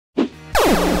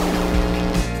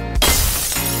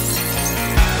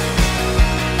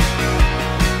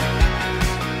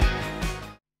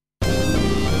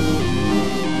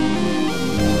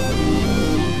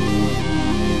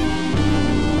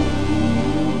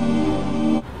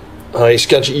Hi, it's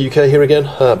Gadget UK here again,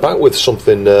 back with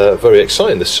something very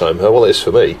exciting this time. Well, it is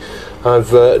for me.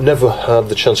 I've never had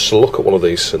the chance to look at one of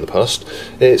these in the past.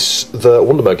 It's the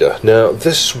Wondermega. Now,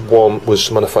 this one was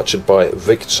manufactured by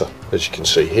Victor, as you can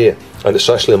see here, and it's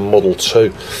actually a Model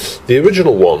 2. The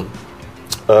original one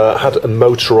had a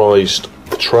motorised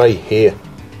tray here,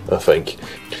 I think.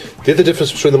 The other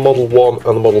difference between the Model 1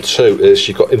 and the Model 2 is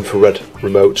you've got infrared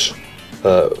remotes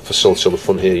facility on the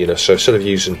front here, you know, so instead of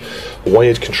using a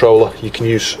wired controller, you can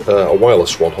use a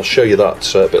wireless one. I'll show you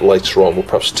that a bit later on. We'll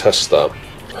perhaps test that.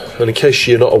 And in case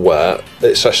you're not aware,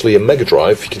 it's actually a Mega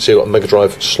Drive. You can see I've got a Mega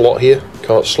Drive slot here,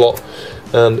 cart slot,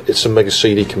 and it's a Mega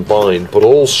CD combined, but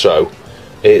also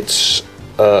it's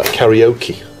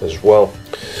karaoke as well.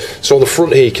 So on the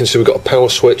front here you can see we've got a power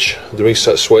switch, the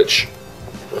reset switch,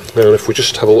 and if we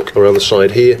just have a look around the side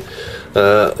here,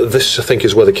 this I think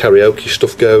is where the karaoke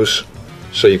stuff goes.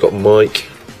 So you've got mic,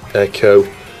 echo,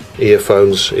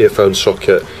 earphones, earphone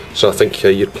socket, so I think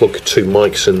you'd plug two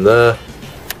mics in there.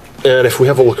 And if we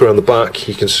have a look around the back,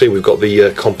 you can see we've got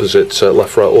the composite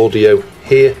left-right audio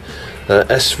here,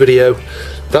 S-video.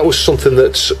 That was something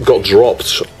that got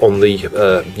dropped on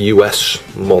the US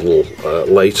model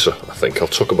later, I think. I'll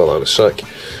talk about that in a sec.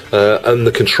 And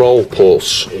the control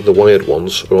ports, the wired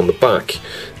ones, are on the back.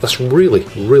 That's really,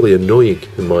 really annoying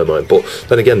in my mind. But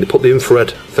then again, they put the infrared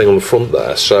thing on the front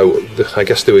there, so I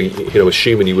guess they were, you know,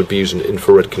 assuming you would be using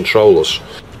infrared controllers.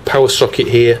 Power socket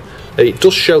here. It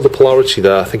does show the polarity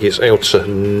there. I think it's outer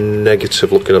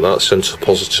negative, looking at that, centre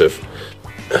positive.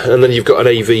 And then you've got an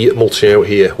AV multi-out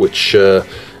here, which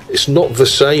it's not the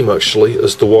same actually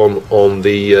as the one on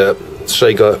the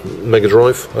Sega Mega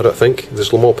Drive. I don't think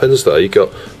there's a lot more pins there. You've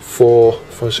got 4,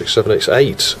 5, 6, 7,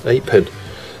 8 pin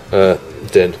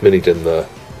mini DIN there.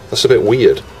 That's a bit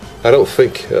weird. I don't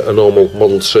think a normal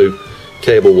Model 2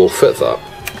 cable will fit that.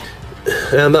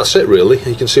 And that's it really.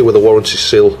 You can see where the warranty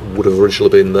seal would have originally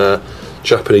been there.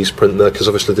 Japanese print there, because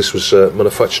obviously this was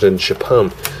manufactured in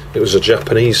Japan. It was a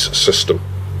Japanese system.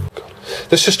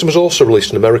 This system was also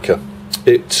released in America.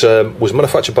 It was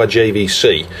manufactured by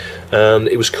JVC, and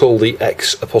it was called the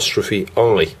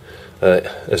X'(I),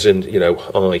 as in, you know,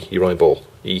 I, your eyeball,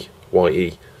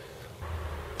 E-Y-E.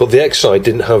 But the Xi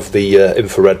didn't have the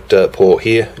infrared port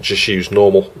here, it just used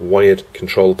normal wired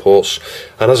control ports.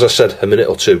 And as I said a minute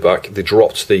or two back, they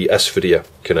dropped the S-video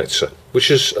connector, which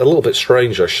is a little bit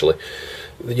strange actually.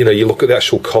 You know, you look at the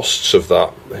actual costs of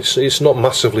that, it's not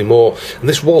massively more, and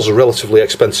this was a relatively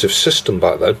expensive system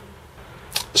back then.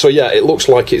 So yeah, it looks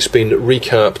like it's been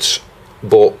recapped,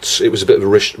 but it was a bit of a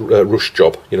rush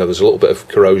job. You know, there's a little bit of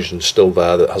corrosion still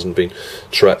there that hasn't been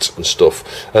tret and stuff.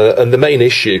 And the main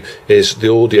issue is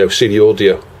the audio, CD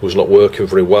audio was not working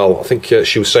very well. I think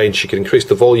she was saying she could increase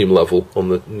the volume level on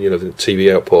the, you know, the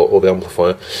TV output or the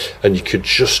amplifier, and you could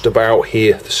just about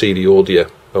hear the CD audio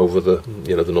over the,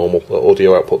 you know, the normal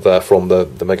audio output there from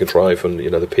the Mega Drive and, you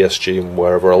know, the PSG and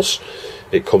wherever else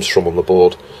it comes from on the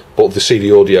board. But the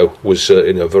CD audio was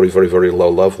in a very, very, very low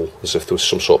level, as if there was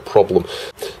some sort of problem.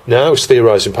 Now I was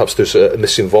theorising perhaps there's a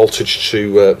missing voltage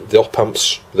to the op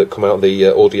amps that come out of the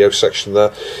audio section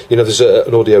there. You know, there's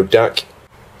an audio DAC.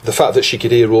 The fact that she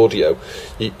could hear audio,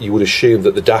 you would assume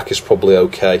that the DAC is probably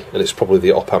okay, and it's probably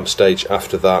the op amp stage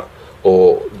after that,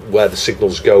 or where the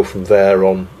signals go from there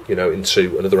on, you know,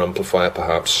 into another amplifier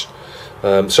perhaps.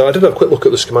 So I did have a quick look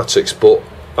at the schematics, but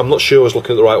I'm not sure I was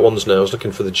looking at the right ones now. I was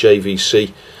looking for the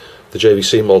JVC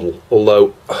model,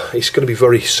 although it's going to be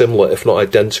very similar, if not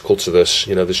identical to this.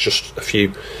 You know, there's just a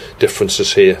few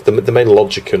differences here. The main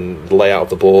logic and layout of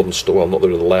the board and stuff, well, not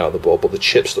really the layout of the board, but the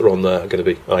chips that are on there are going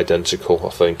to be identical, I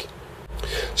think.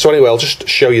 So anyway, I'll just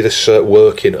show you this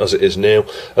working as it is now.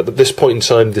 At this point in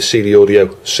time, the CD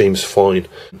audio seems fine.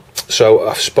 So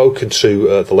I've spoken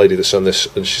to the lady that sent this,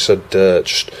 and she said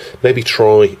just maybe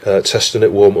try testing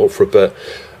it, warm it up for a bit.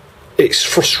 It's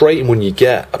frustrating when you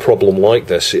get a problem like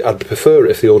this. I'd prefer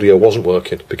it if the audio wasn't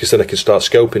working, because then I can start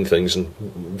scoping things and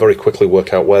very quickly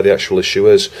work out where the actual issue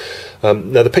is.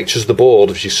 Now the pictures of the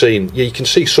board, as you've seen, yeah, you can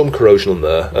see some corrosion on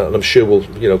there, and I'm sure we'll,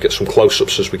 you know, get some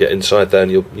close-ups as we get inside there,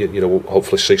 and you know, we'll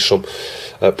hopefully see some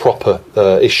proper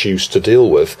issues to deal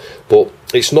with. But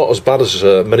it's not as bad as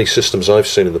many systems I've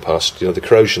seen in the past. You know, the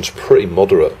corrosion's pretty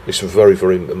moderate. It's very,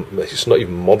 very. It's not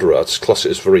even moderate. I'd class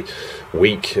it as very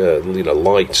weak. You know,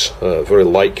 light, very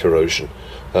light corrosion.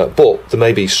 But there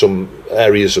may be some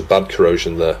areas of bad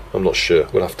corrosion there. I'm not sure.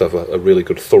 We'll have to have a really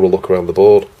good, thorough look around the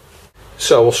board.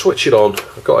 So we'll switch it on.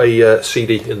 I've got a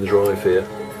CD in the drive here.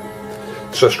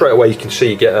 So straight away you can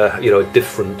see you get a, you know, a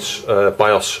different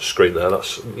BIOS screen there.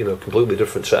 That's, you know, completely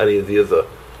different to any of the other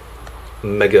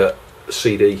Mega.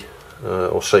 CD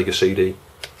or Sega CD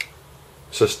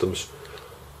systems.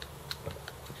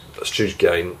 Let's choose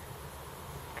game.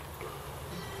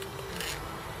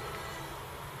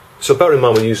 So bear in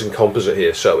mind we're using composite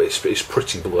here, so it's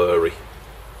pretty blurry.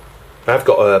 I've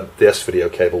got the S-Video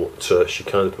cable that she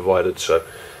kindly provided, so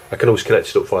I can always connect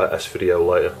it up via S-Video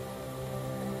later.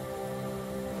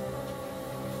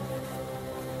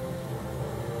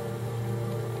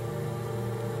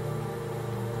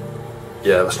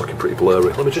 Yeah, that's looking pretty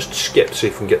blurry. Let me just skip, see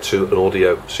if we can get to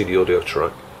an CD audio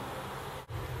track.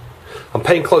 I'm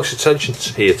paying close attention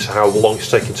here to how long it's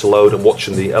taking to load and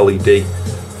watching the LED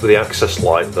for the access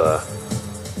light there.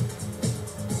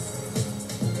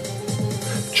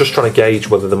 Just trying to gauge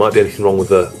whether there might be anything wrong with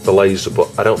the laser, but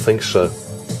I don't think so.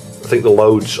 I think the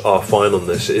loads are fine on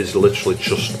this. It is literally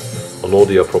just an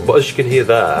audio problem. But as you can hear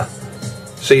there,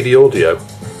 CD audio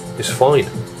is fine.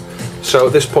 So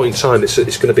at this point in time, it's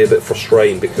going to be a bit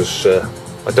frustrating because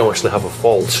I don't actually have a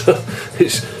fault.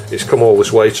 it's come all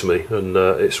this way to me and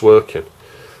it's working.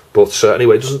 But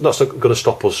anyway, that's not going to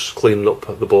stop us cleaning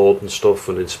up the board and stuff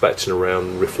and inspecting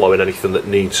around, reflowing anything that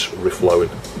needs reflowing.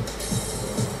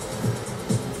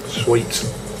 Sweet.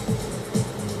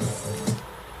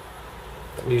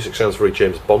 That music sounds very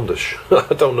James Bondish.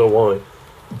 I don't know why.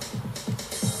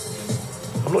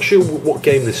 I'm not sure what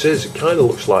game this is. It kind of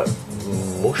looks like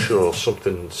Musher or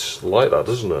something like that,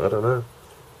 doesn't it? I don't know.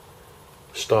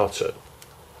 Start it.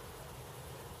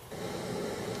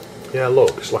 Yeah,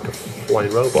 look, it's like a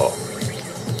flying robot.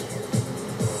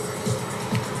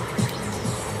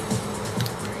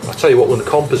 I tell you what, when the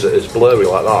composite is blurry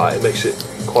like that, it makes it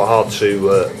quite hard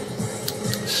to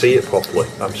see it properly.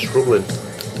 I'm struggling,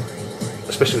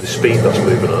 especially with the speed that's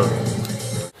moving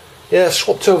at. Yeah,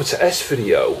 swapped over to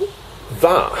S-Video.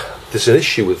 There's an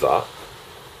issue with that.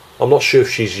 I'm not sure if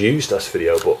she's used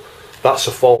S-Video, but that's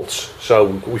a fault. So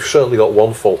we've certainly got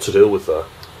one fault to deal with there.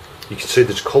 You can see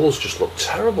the colours just look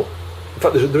terrible. In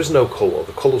fact, there is no colour.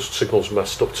 The colour signal's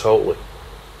messed up totally.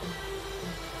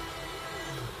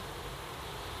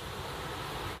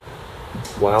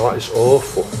 Wow, that is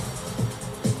awful.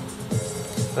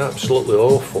 Absolutely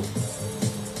awful.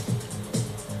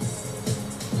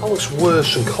 That looks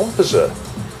worse than composite.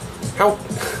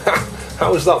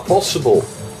 How is that possible?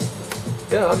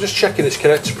 Yeah, I'm just checking it's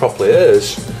connected properly. It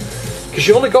is. Because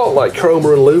you've only got like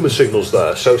chroma and luma signals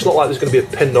there, so it's not like there's going to be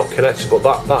a pin not connected, but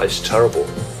that is terrible.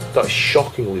 That is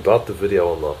shockingly bad, the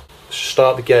video on that. Let's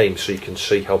start the game so you can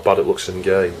see how bad it looks in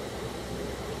game.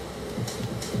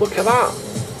 Look at that.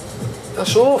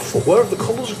 That's awful. Where have the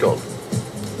colours gone?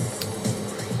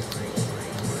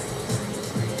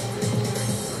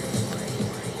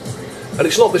 And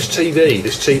it's not this TV.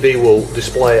 This TV will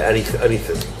display anything.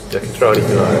 You can throw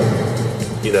anything at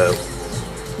it. You know.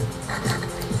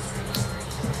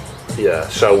 Yeah,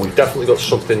 so we've definitely got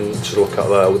something to look at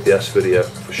there with the S-Video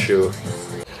for sure.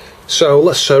 So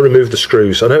let's remove the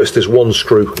screws. I noticed there's one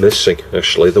screw missing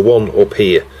actually. The one up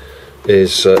here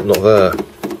is not there.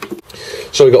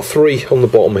 So we've got 3 on the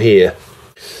bottom here,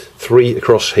 3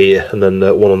 across here, and then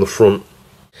 1 on the front.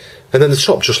 And then the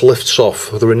top just lifts off.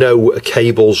 There are no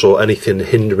cables or anything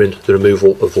hindering the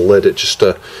removal of the lid. It just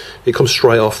it comes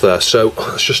straight off there. So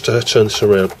let's just turn this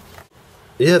around.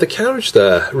 Yeah, the carriage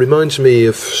there reminds me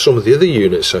of some of the other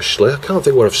units actually. I can't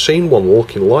think where I've seen one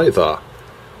looking like that.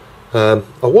 I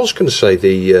was going to say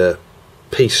the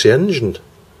PC engine.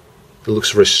 It looks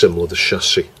very similar, the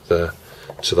chassis there,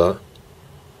 to that.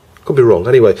 Could be wrong.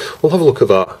 Anyway, we'll have a look at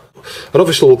that. And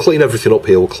obviously we'll clean everything up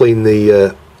here. We'll clean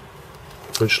the...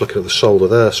 I'm just looking at the solder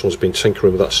there. Someone's been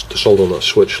tinkering with that, the solder on that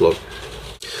switch, look.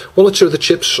 1 or 2 of the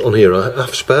chips on here I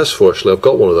have spares for actually. I've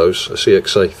got one of those, a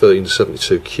CXA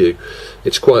 1372Q.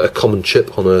 It's quite a common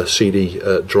chip on a CD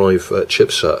drive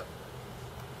chipset.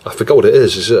 I forgot what it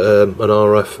is. Is it an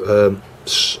RF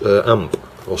amp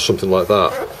or something like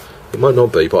that? It might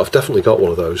not be, but I've definitely got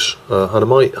one of those. And I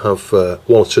might have 1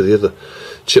 or 2 of the other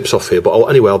chips off here. But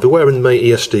anyway, I'll be wearing my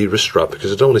ESD wrist strap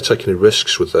because I don't want to take any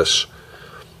risks with this.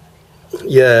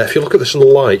 Yeah, if you look at this in the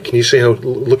light, can you see how it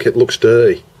looks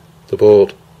dirty, the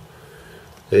board?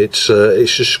 It's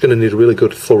just going to need a really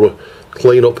good thorough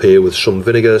clean up here with some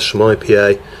vinegar, some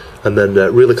IPA, and then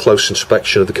really close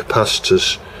inspection of the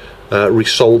capacitors,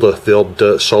 resolder the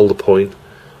odd solder point,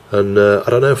 and I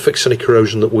don't know, fix any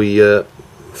corrosion that we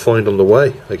find on the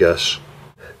way, I guess.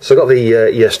 So I've got the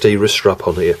ESD wrist strap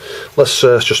on here. Let's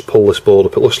just pull this board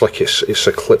up. It looks like it's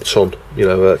a clipped-on,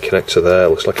 connector there. It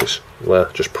looks like it's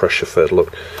just pressure fed.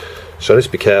 Look, so I need to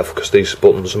be careful because these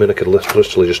buttons. I mean, I could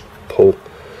literally just pull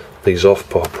these off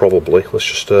probably. Let's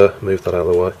just move that out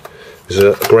of the way. There's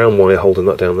a ground wire holding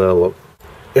that down there. Look,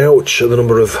 ouch! The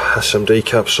number of SMD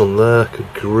caps on there.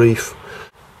 Good grief!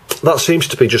 That seems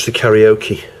to be just the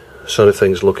karaoke side of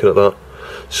things. Looking at that.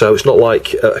 So it's not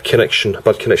like a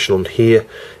bad connection on here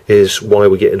is why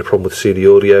we're getting a problem with CD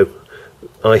audio.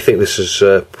 I think this is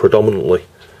predominantly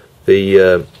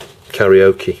the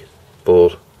karaoke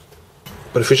board.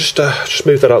 But if we just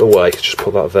move that out of the way, just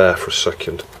put that there for a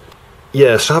second.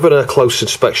 Yeah, so having a close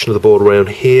inspection of the board around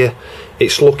here,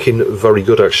 it's looking very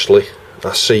good actually.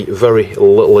 I see very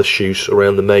little issues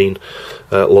around the main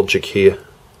logic here.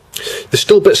 There's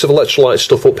still bits of electrolyte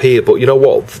stuff up here, but you know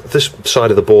what? This side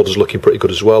of the board is looking pretty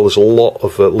good as well. There's a lot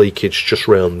of leakage just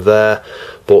around there,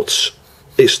 but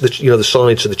it's the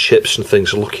sides of the chips and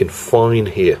things are looking fine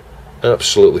here,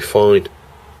 absolutely fine.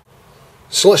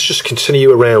 So let's just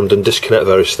continue around and disconnect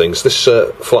various things. This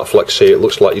flat flex here, it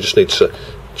looks like you just need to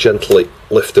gently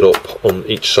lift it up on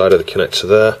each side of the connector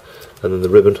there, and then the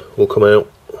ribbon will come out.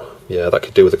 Yeah, that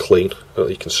could do with a clean.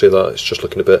 You can see that it's just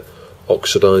looking a bit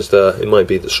oxidised there. It might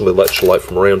be that some electrolyte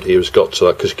from around here has got to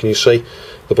that, because can you see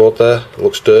the board there? It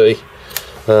looks dirty.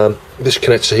 This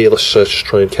connector here, let's just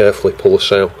try and carefully pull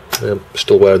this out. I'm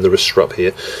still wearing the wrist strap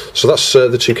here. So that's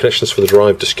the two connections for the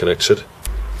drive disconnected.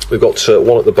 We've got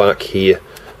one at the back here,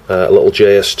 a little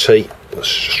JST.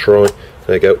 Let's just try.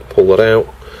 There you go, pull that out.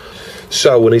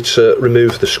 So we need to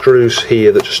remove the screws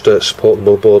here that just support the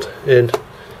motherboard in.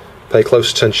 Pay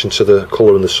close attention to the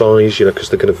colour and the size, you know, because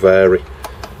they're going to vary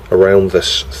around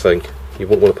this thing. You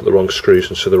wouldn't want to put the wrong screws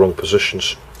into the wrong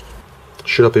positions.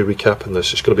 Should I be recapping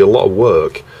this? It's going to be a lot of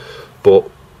work, but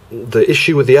the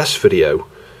issue with the S video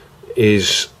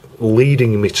is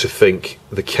leading me to think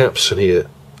the caps in here,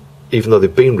 even though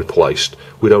they've been replaced,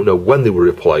 we don't know when they were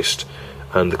replaced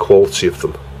and the quality of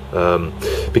them.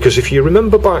 Because if you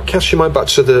remember back, cast your mind back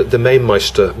to the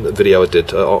Mainmeister video I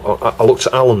did, I looked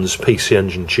at Alan's PC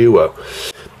Engine Duo,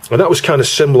 and that was kind of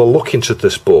similar looking to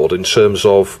this board in terms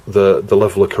of the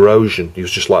level of corrosion. It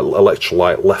was just like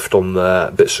electrolyte left on there,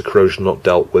 bits of corrosion not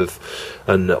dealt with,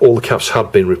 and all the caps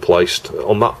had been replaced.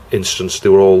 On that instance, they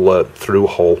were all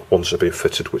through-hole ones that had been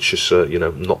fitted, which is you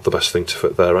know, not the best thing to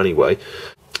fit there anyway.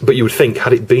 But you would think,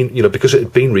 had it been, you know, because it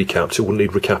had been recapped, it wouldn't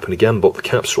need recapping again, but the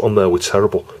caps on there were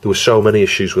terrible. There were so many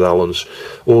issues with Alan's.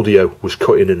 Audio was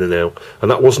cutting in and out,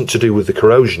 and that wasn't to do with the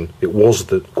corrosion, it was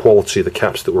the quality of the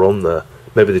caps that were on there.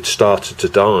 Maybe they'd started to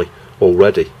die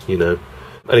already, you know.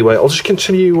 Anyway, I'll just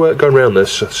continue going around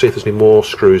this, see if there's any more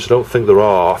screws. I don't think there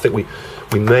are. I think we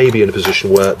may be in a position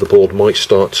where the board might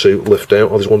start to lift out.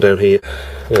 Oh, there's one down here.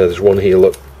 Yeah, there's one here,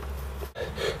 look.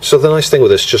 So the nice thing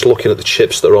with this, just looking at the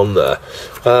chips that are on there,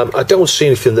 I don't see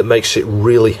anything that makes it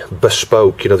really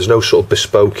bespoke. You know, there's no sort of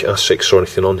bespoke ASICs or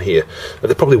anything on here.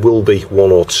 There probably will be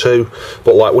one or two,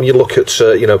 but like when you look at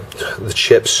you know, the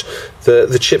chips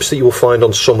that you will find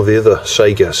on some of the other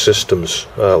Sega systems,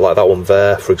 like that one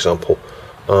there, for example,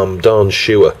 darn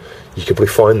sure you can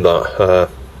probably find that.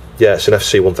 Yeah, it's an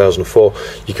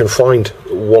FC1004. You can find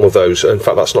one of those. In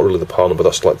fact, that's not really the part number,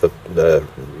 that's like the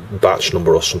batch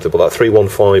number or something, but that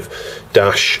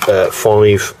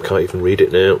 315-5, can't even read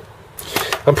it now.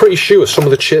 I'm pretty sure some of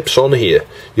the chips on here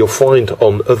you'll find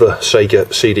on other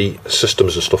Sega CD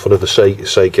systems and stuff, on other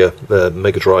Sega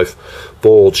Mega Drive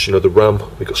boards. You know, the RAM,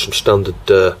 we've got some standard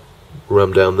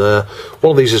RAM down there.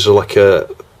 One of these is like a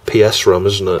PS RAM,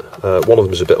 isn't it? One of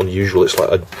them is a bit unusual. It's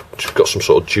like it's got some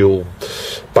sort of dual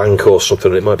bank or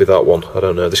something. It might be that one. I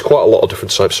don't know. There's quite a lot of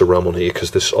different types of RAM on here,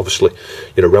 because there's obviously,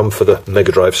 you know, RAM for the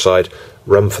Mega Drive side,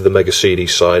 RAM for the Mega CD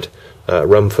side,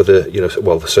 RAM for the, you know,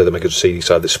 well, say the Mega CD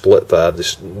side. They split there.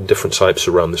 There's different types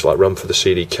of RAM. There's like RAM for the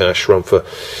CD cache, RAM for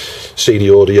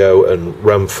CD audio, and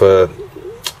RAM for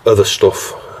other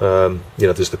stuff. You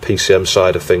know, there's the PCM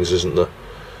side of things, isn't there?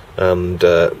 And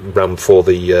RAM for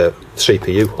the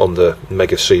CPU on the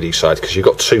Mega CD side, because you've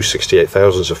got two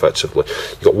 68,000s effectively.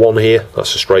 You've got one here,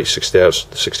 that's a straight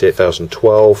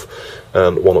 68,012,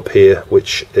 and one up here,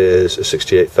 which is a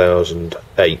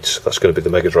 68,008. That's going to be the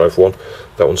Mega Drive one.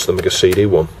 That one's the Mega CD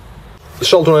one. The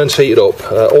solder iron's heated up.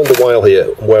 All the while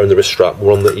here, I'm wearing the wrist strap.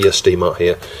 We're on the ESD mat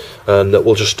here, and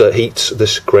we'll just heat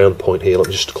this ground point here. Let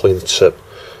me just clean the tip.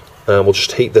 And we'll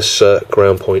just heat this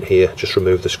ground point here. Just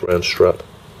remove this ground strap.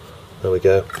 There we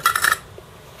go.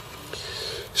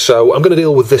 So I'm going to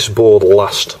deal with this board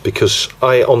last, because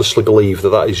I honestly believe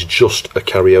that is just a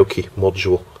karaoke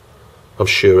module. I'm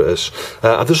sure it is.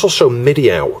 And there's also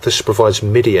MIDI out. This provides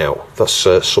MIDI out. That's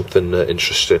something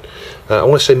interesting. I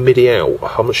want to say MIDI out.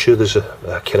 I'm not sure there's a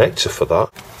connector for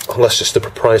that, unless it's the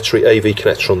proprietary AV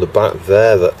connector on the back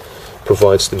there that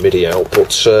provides the MIDI out.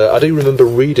 But I do remember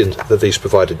reading that these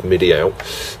provided MIDI out.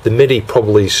 The MIDI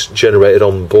probably is generated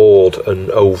on board and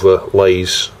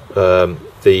overlays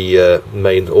the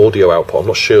main audio output. I'm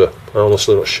not sure. I'm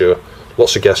honestly not sure.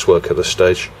 Lots of guesswork at this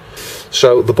stage.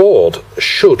 So the board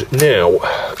should now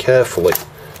carefully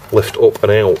lift up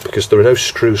and out, because there are no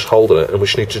screws holding it, and we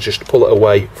just need to just pull it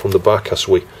away from the back as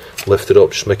we lift it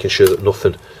up, just making sure that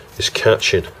nothing is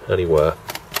catching anywhere.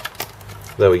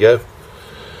 There we go.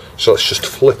 So let's just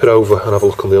flip it over and have a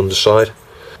look on the underside.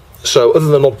 So other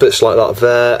than odd bits like that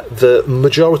there, the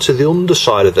majority of the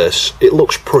underside of this, it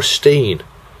looks pristine.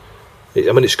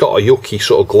 I mean, it's got a yucky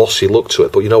sort of glossy look to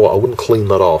it, but you know what, I wouldn't clean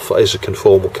that off. That is a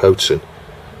conformal coating.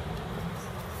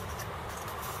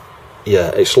 Yeah,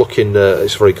 it's looking,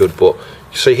 it's very good, but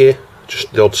you see here,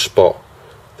 just the odd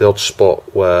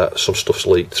spot where some stuff's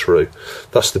leaked through.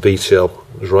 That's the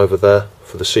BTL driver there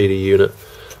for the CD unit.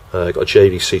 Got a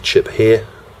JVC chip here.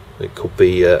 It could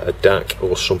be a DAC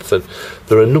or something.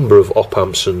 There are a number of op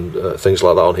amps and things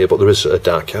like that on here, but there is a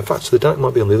DAC. In fact, the DAC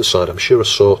might be on the other side. I'm sure I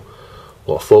saw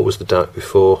what I thought was the DAC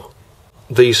before.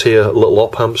 These here little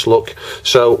op amps, look.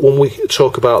 So when we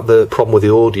talk about the problem with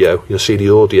the audio, your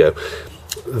CD audio,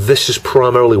 this is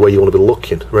primarily where you want to be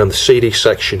looking. Around the CD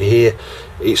section here,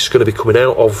 it's going to be coming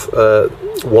out of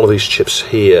one of these chips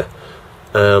here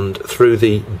and through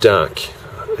the DAC.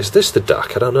 Is this the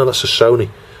DAC? I don't know. That's a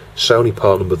Sony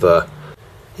part number there.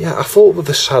 Yeah, I thought that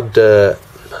this had a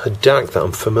DAC that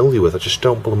I'm familiar with. I just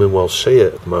don't blooming well see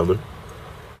it at the moment.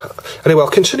 Anyway, I'll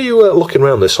continue looking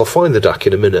around this. I'll find the DAC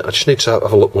in a minute. I just need to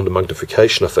have a look under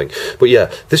magnification, I think. But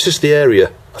yeah, this is the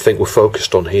area I think we're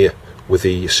focused on here with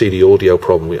the CD audio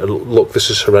problem. And look,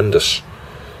 this is horrendous.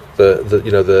 The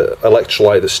you know, the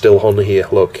electrolyte that's still on here.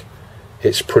 Look,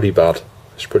 it's pretty bad.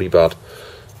 It's pretty bad.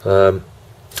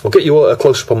 I'll get you a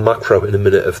close-up on macro in a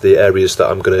minute of the areas that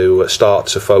I'm going to start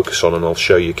to focus on, and I'll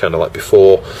show you kind of like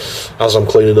before, as I'm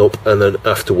cleaning up, and then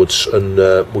afterwards, and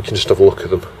we can just have a look at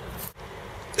them.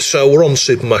 So we're on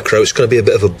Super Macro. It's going to be a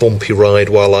bit of a bumpy ride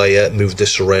while I move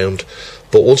this around,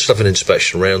 but we'll just have an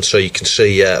inspection around so you can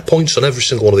see points on every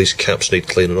single one of these caps need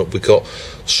cleaning up. We've got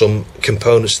some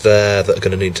components there that are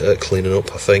going to need cleaning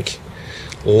up, I think.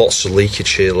 Lots of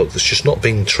leakage here. Look, it's just not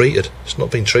being treated. It's not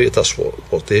being treated. That's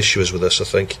what the issue is with this, I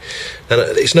think. And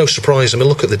it's no surprise. I mean,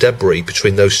 look at the debris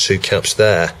between those two caps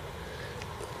there.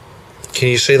 Can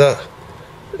you see that?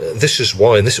 This is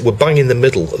why. And we're bang in the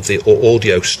middle of the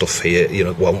audio stuff here. You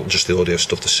know, well, not just the audio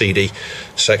stuff, the CD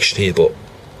section here, but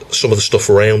some of the stuff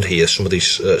around here, some of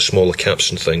these smaller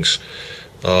caps and things,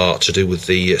 are to do with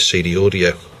the CD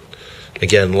audio.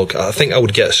 Again, look, I think I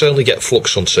would certainly get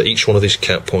flux onto each one of these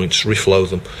cap points, reflow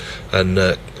them, and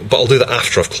but I'll do that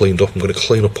after I've cleaned up. I'm going to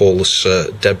clean up all this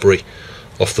debris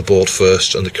off the board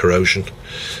first and the corrosion.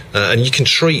 And you can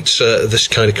treat this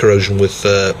kind of corrosion with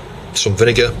some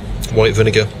vinegar, white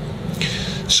vinegar.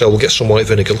 So we'll get some white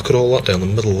vinegar. Look at all that down the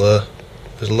middle there.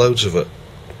 There's loads of it.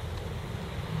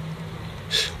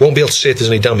 Won't be able to see if there's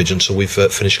any damage until we've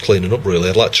finished cleaning up, really.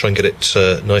 I'd like to try and get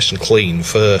it nice and clean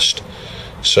first.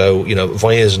 So, you know,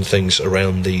 wires and things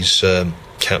around these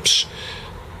caps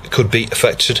could be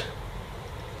affected.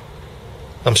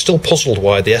 I'm still puzzled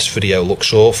why the S-video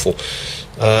looks awful.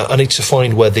 I need to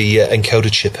find where the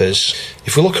encoder chip is.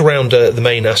 If we look around the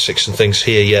main ASICs and things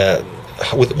here, yeah,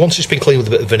 once it's been cleaned with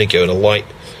a bit of vinegar and a light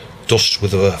dust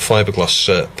with a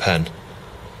fiberglass pen,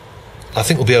 I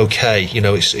think we'll be okay. You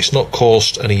know, it's not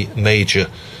caused any major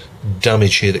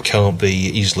damage here that can't be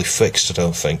easily fixed, I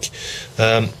don't think.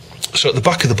 So at the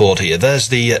back of the board here, there's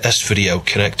the S-video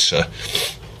connector.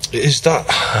 Is that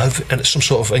some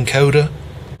sort of encoder?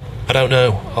 I don't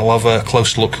know. I'll have a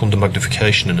close look under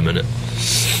magnification in a minute.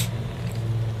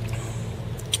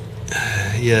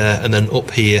 Yeah, and then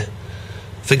up here,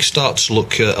 things start to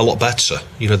look a lot better.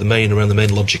 You know, around the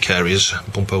main logic areas.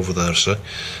 Bump over there, so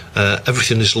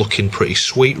everything is looking pretty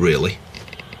sweet, really.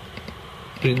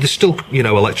 There's still, you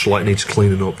know, electrolyte needs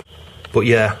cleaning up. But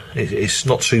yeah, it's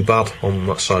not too bad on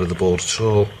that side of the board at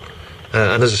all.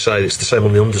 And as I say, it's the same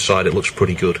on the underside, it looks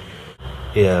pretty good.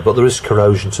 Yeah, but there is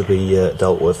corrosion to be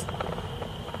dealt with.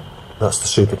 That's the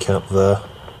super cap there.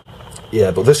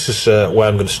 Yeah, but this is where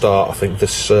I'm going to start, I think,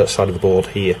 this side of the board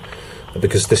here.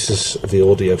 Because this is the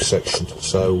audio section,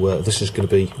 so this is going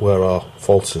to be where our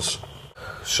fault is.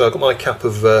 So I've got my cap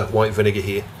of white vinegar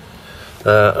here.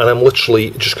 And I'm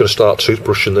literally just going to start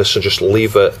toothbrushing this and just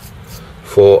leave it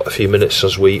for a few minutes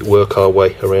as we work our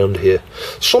way around here.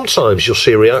 Sometimes you'll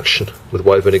see a reaction with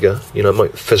white vinegar. You know, it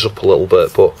might fizz up a little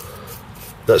bit, but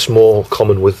that's more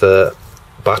common with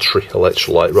battery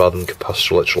electrolyte rather than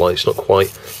capacitor electrolyte. It's not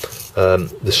quite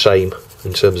the same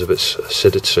in terms of its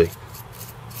acidity.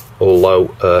 Although,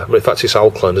 in fact, it's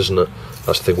alkaline, isn't it?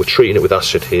 That's the thing. We're treating it with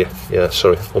acid here. Yeah,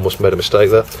 sorry, almost made a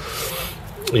mistake there.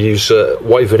 We use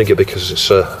white vinegar because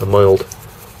it's a mild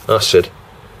acid,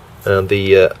 and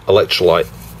the electrolyte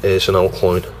is an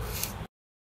alkaline.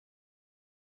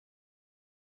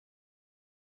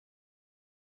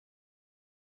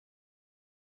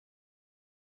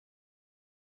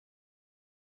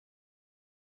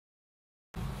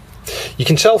 You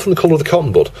can tell from the colour of the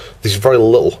cotton bud, there's very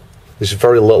little. There's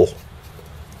very little.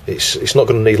 It's not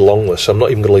going to need long this. I'm not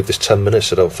even going to leave this 10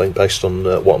 minutes, I don't think, based on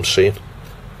what I'm seeing.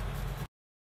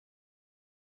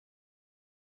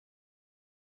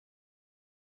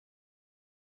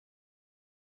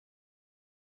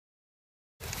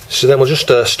 So then we'll just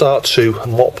start to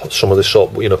mop some of this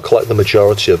up, you know, collect the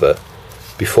majority of it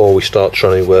before we start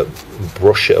trying to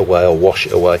brush it away or wash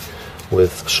it away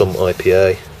with some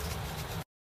IPA.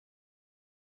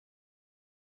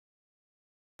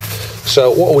 So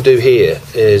what we'll do here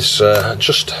is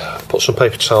just put some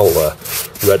paper towel there,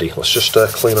 ready. Let's just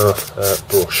clean our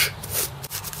brush.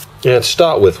 Yeah, to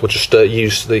start with, we'll just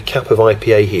use the cap of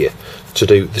IPA here to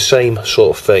do the same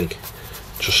sort of thing.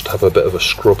 Just have a bit of a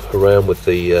scrub around with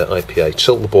the IPA.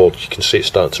 Tilt the board, you can see it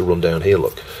starting to run down here,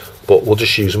 look. But we'll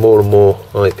just use more and more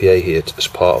IPA here as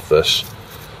part of this,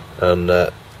 and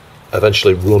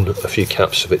eventually run a few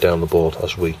caps of it down the board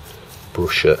as we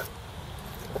brush it.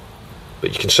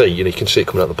 But you can see, you can see it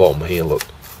coming out the bottom here, look.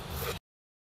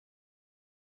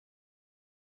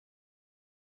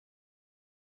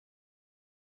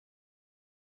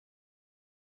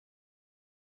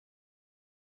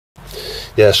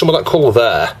 Yeah, some of that colour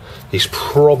there is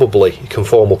probably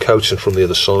conformal coating from the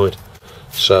other side,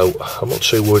 so I'm not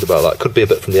too worried about that. Could be a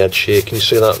bit from the edge here. Can you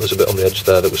see that? There's a bit on the edge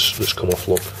there that's come off,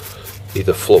 look.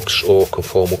 Either flux or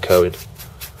conformal coating.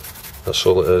 That's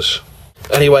all it is.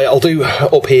 Anyway, I'll do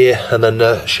up here and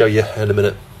then show you in a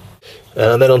minute.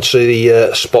 And then onto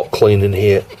the spot cleaning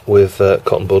here with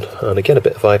cotton bud, and again a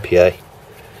bit of IPA,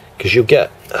 because you'll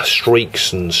get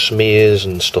streaks and smears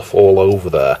and stuff all over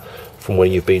there from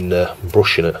when you've been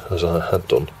brushing it, as I had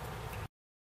done.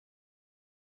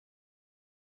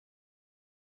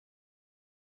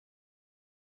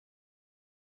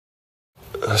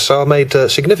 So I made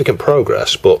significant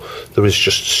progress, but there was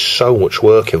just so much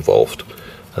work involved.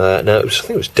 Now, I think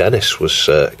it was Dennis was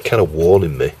kind of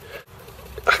warning me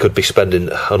I could be spending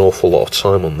an awful lot of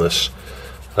time on this.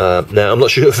 Now, I'm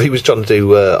not sure if he was trying to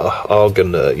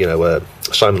do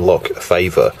Simon Locke a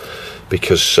favour,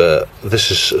 because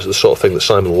this is the sort of thing that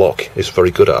Simon Locke is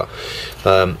very good at.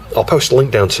 I'll post a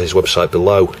link down to his website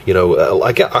below. You know,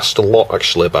 I get asked a lot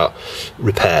actually about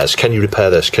repairs. Can you repair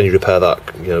this? Can you repair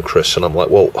that? You know, Chris. And I'm like,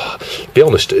 well, be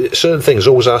honest. Certain things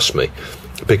always ask me,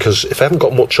 because if I haven't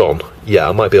got much on, yeah,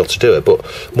 I might be able to do it.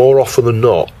 But more often than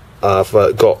not, I've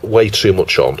got way too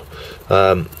much on.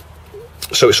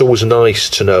 So it's always nice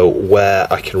to know where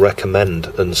I can recommend,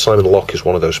 and Simon Locke is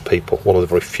one of those people, one of the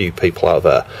very few people out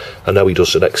there. I know he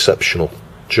does an exceptional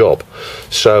job.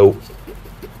 So,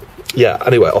 yeah,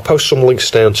 anyway, I'll post some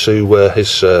links down to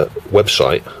his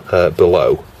website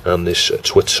below, and his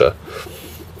Twitter.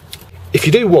 If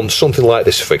you do want something like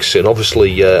this fixing,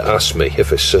 obviously ask me.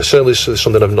 If it's certainly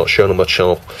something I've not shown on my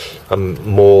channel, I'm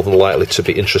more than likely to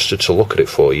be interested to look at it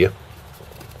for you.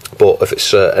 But if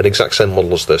it's an exact same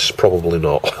model as this, probably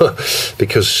not,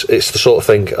 because it's the sort of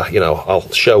thing, you know,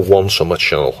 I'll show once on my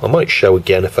channel. I might show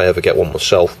again if I ever get one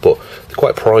myself, but they're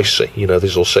quite pricey. You know,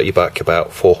 these will set you back about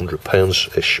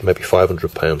 £400-ish, maybe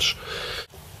 £500.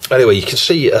 Anyway, you can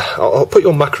see, I'll put you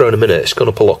on macro in a minute, it's gone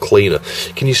up a lot cleaner.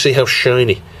 Can you see how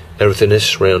shiny everything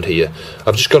is around here?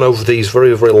 I've just gone over these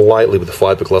very, very lightly with the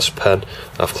fiberglass pen.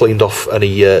 I've cleaned off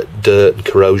any dirt and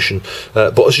corrosion,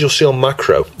 but as you'll see on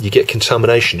macro, you get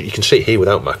contamination. You can see it here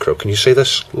without macro. Can you see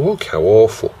this? Look how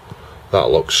awful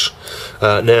that looks.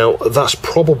 Now, that's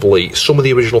probably some of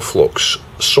the original flux,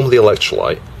 some of the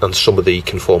electrolyte, and some of the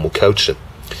conformal coating.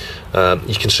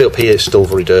 You can see up here it's still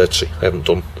very dirty. I haven't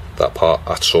done that part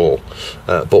at all,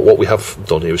 but what we have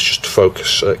done here is just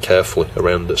focus carefully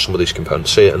around some of these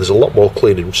components here, and there's a lot more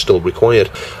cleaning still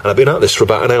required, and I've been at this for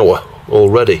about an hour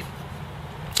already.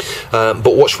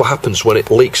 But watch what happens when it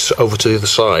leaks over to the other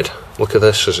side. Look at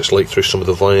this, as it's leaked through some of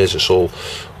the wires, it's all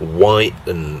white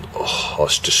and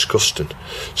it's disgusting.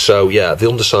 So yeah, the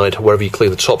underside, wherever you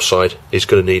clean the top side, is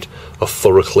going to need a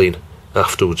thorough clean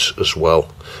afterwards as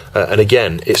well. And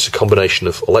again, it's a combination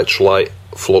of electrolyte,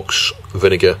 flux,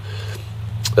 vinegar,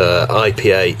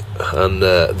 IPA, and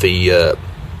the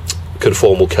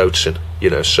conformal coating. You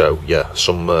know, so yeah,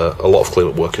 a lot of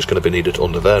cleanup work is going to be needed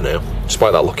under there now,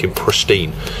 despite that looking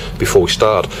pristine before we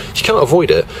start. You can't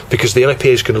avoid it, because the IPA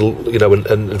is going to, you know,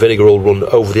 and vinegar will run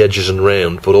over the edges and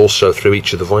round, but also through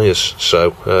each of the wires.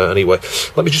 So anyway,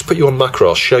 let me just put you on macro.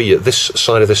 I'll show you this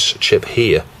side of this chip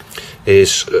here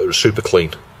is super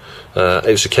clean.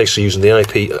 It's a case of using the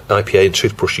IPA and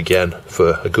toothbrush again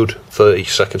for a good 30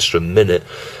 seconds to a minute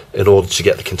in order to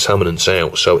get the contaminants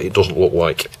out, so it doesn't look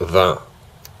like that.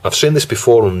 I've seen this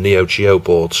before on Neo Geo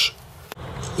boards.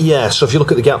 Yeah, so if you look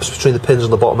at the gaps between the pins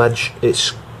on the bottom edge,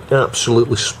 it's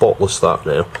absolutely spotless, that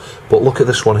now. But look at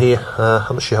this one here.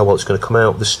 I'm not sure how well it's going to come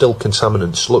out. There's still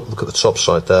contaminants. Look at the top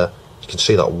side there. You can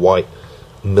see that white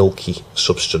milky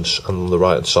substance, and on the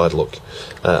right hand side, look,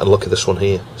 and look at this one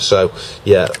here. So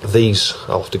yeah, these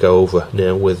I'll have to go over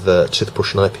now with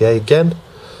toothbrush and IPA again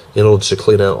in order to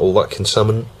clean out all that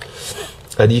contaminant.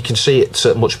 And you can see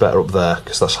it much better up there,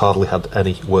 because that's hardly had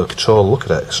any work at all. Look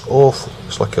at it, it's awful.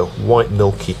 It's like a white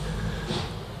milky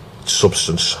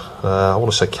substance. I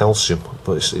want to say calcium,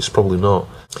 but it's probably not.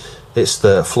 It's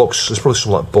the flux. There's probably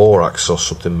some like borax or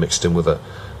something mixed in with it.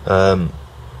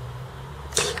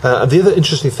 And the other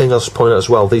interesting thing I'll just point out as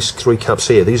well, these 3 caps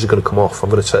here, these are going to come off. I'm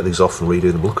going to take these off and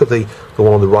redo them. Look at the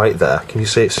one on the right there. Can you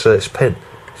see it's pin?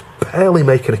 It's barely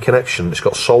making a connection. It's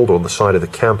got solder on the side of the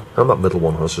can, and that middle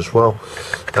one has as well.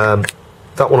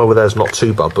 That one over there is not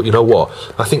too bad, but you know what?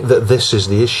 I think that this is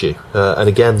the issue. And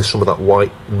again, there's some of that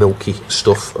white, milky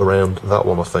stuff around that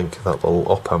one, I think, that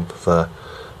little op amp there.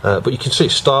 But you can see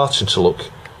it's starting to look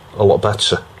a lot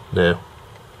better now.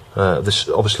 There's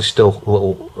obviously still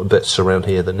little bits around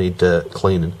here that need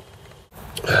cleaning.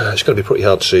 It's going to be pretty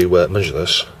hard to measure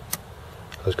this.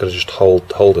 I've got to just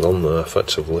hold it on there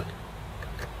effectively.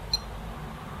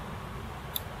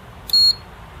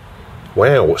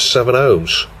 Wow, 7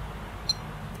 ohms.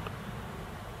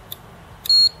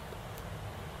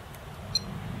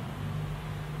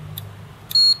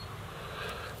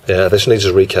 Yeah, this needs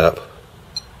a recap.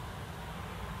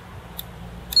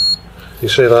 You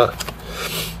see that?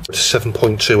 It's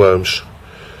 7.2 ohms.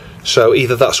 So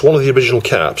either that's one of the original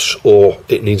caps or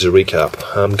it needs a recap.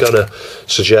 I'm going to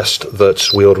suggest that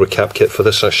we order a cap kit for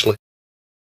this actually.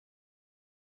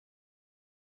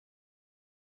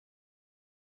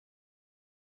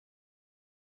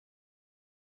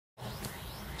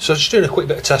 So just doing a quick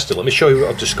bit of testing, let me show you what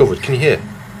I've discovered. Can you hear?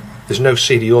 There's no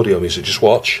CD audio music, just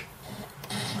watch.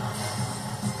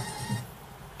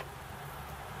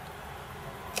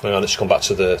 Hang on, it's come back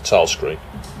to the tile screen.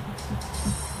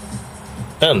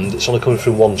 And it's only coming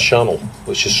from one channel,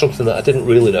 which is something that I didn't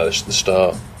really notice at the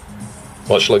start.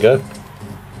 Right, shall I go?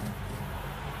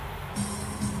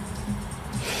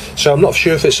 So I'm not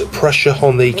sure if it's pressure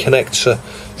on the connector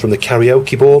from the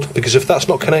karaoke board, because if that's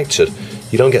not connected,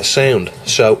 you don't get sound.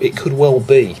 So it could well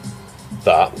be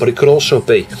that, but it could also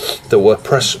be that we're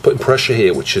putting pressure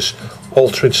here, which is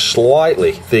altering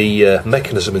slightly the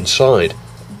mechanism inside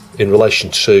in relation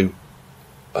to,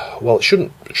 well, it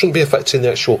shouldn't be affecting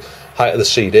the actual height of the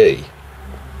CD,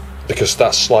 because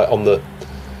that's like on the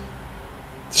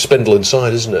spindle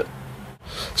inside, isn't it?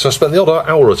 So I spent the odd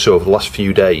hour or two over the last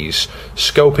few days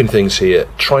scoping things here,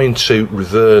 trying to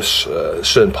reverse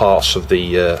certain parts of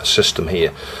the system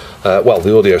here. Well,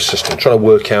 the audio system, trying to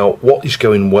work out what is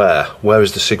going where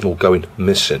is the signal going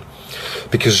missing.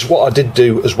 Because what I did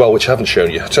do as well, which I haven't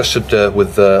shown you, I tested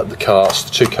with the carts,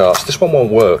 the 2 carts. This one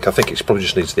won't work. I think it probably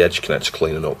just needs the edge connector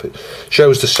cleaning up. It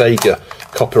shows the Sega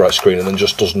copyright screen and then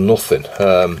just does nothing.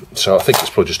 So I think it's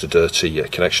probably just a dirty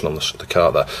connection on the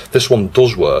cart there. This one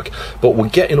does work, but we're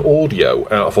getting audio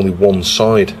out of only one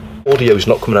side. Audio is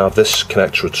not coming out of this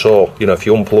connector at all. You know, if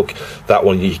you unplug that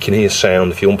one, you can hear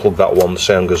sound. If you unplug that one, the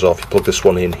sound goes off. You plug this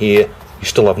one in here, you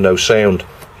still have no sound.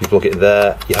 You plug it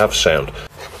there, you have sound.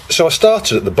 So I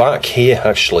started at the back here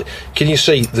actually. Can you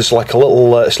see there's like a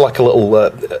little it's like a little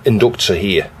inductor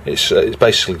here. It's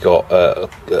basically got a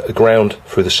ground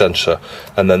through the centre,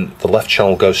 and then the left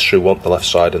channel goes through the left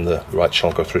side and the right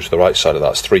channel goes through to the right side of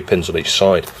that. It's 3 pins on each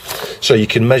side. So you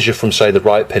can measure from, say, the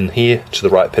right pin here to the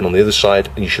right pin on the other side,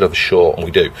 and you should have a short, and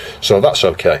we do. So that's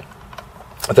okay.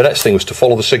 The next thing was to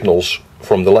follow the signals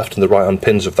from the left and the right hand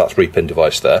pins of that 3-pin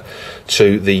device there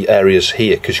to the areas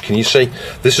here, because can you see,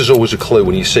 this is always a clue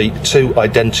when you see 2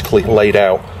 identically laid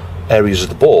out areas of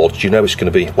the board. You know it's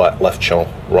going to be like left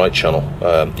channel, right channel,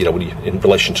 you know, when you, in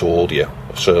relation to audio,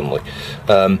 certainly.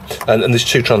 And there's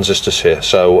 2 transistors here,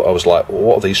 so I was like, well,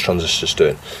 what are these transistors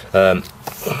doing?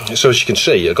 So as you can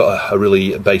see, I've got a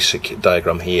really basic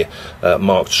diagram here,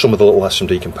 marked some of the little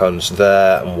SMD components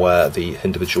there and where the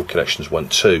individual connections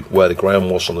went to, where the ground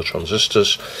was on the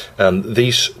transistors, and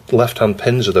these left-hand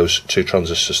pins of those 2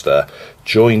 transistors there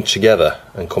join together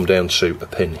and come down to a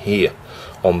pin here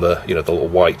on the, you know, the little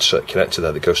white connector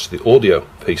there that goes to the audio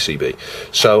PCB.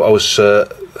 So I was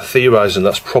theorising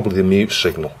that's probably the mute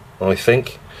signal, I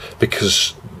think,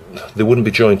 because they wouldn't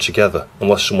be joined together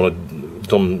unless someone had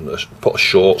put a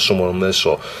short somewhere on this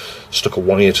or stuck a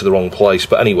wire to the wrong place.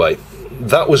 But anyway,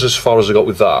 that was as far as I got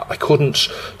with that. I couldn't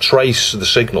trace the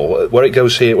signal. Where it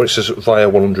goes here, where it says via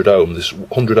 100 ohm, this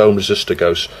 100 ohm resistor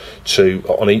goes to,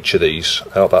 on each of these,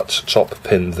 out that top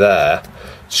pin there,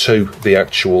 to the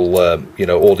actual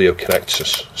audio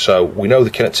connectors. So we know the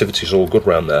connectivity is all good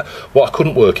around there. What I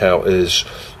couldn't work out is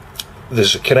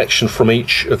there's a connection from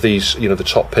each of these, the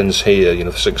top pins here,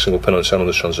 the single pin on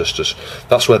the transistors.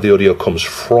 That's where the audio comes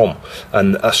from.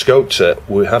 And I scoped it,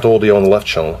 we had audio on the left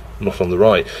channel, nothing on the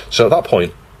right. So at that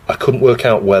point, I couldn't work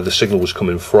out where the signal was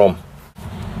coming from.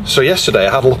 So yesterday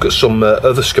I had a look at some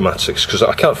other schematics, because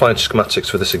I can't find schematics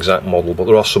for this exact model, but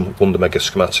there are some Wondermega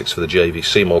schematics for the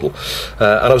JVC model.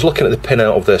 And I was looking at the pin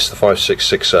out of this, the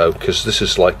 5660, because this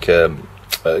is like,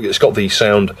 it's got the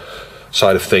sound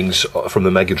side of things from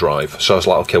the Mega Drive. So I was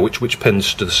like, okay, which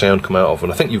pins do the sound come out of?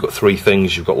 And I think you've got three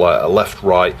things. You've got like a left,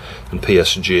 right, and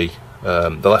PSG.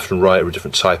 The left and right are a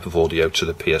different type of audio to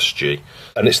the PSG.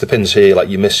 And it's the pins here, like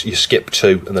you skip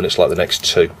two, and then it's like the next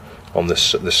two on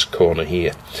this corner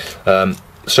here.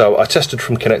 So I tested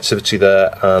from connectivity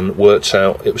there and worked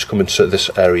out it was coming to this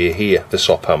area here, this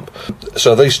op amp.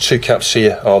 So these two caps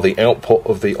here are the output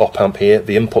of the op amp here.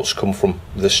 The inputs come from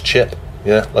this chip.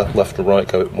 Yeah, left and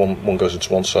right one goes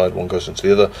into one side, one goes into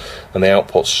the other, and the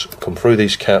outputs come through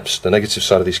these caps. The negative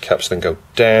side of these caps then go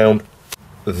down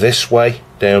this way,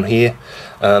 down here,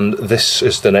 and this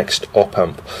is the next op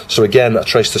amp. So again, I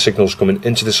traced the signals coming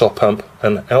into this op amp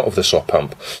and out of this op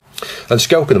amp. And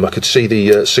scoping them, I could see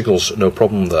the signals, no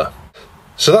problem there.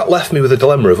 So that left me with a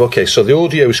dilemma of, okay, so the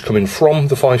audio is coming from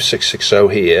the 5660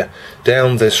 here,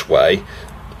 down this way,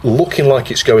 looking like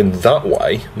it's going that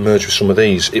way, merged with some of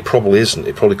these. It probably isn't.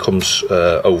 It probably comes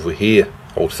over here,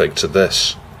 I would think, to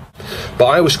this. But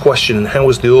I was questioning, how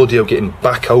is the audio getting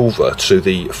back over to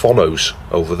the phonos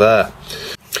over there?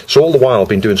 So all the while I've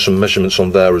been doing some measurements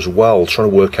on there as well, trying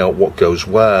to work out what goes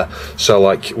where. So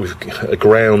like we've a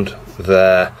ground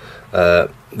there,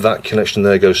 that connection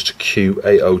there goes to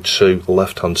Q802, the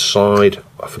left hand side.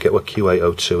 I forget where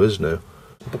Q802 is now.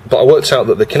 But I worked out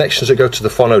that the connections that go to the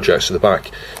phono jacks at the back,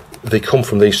 they come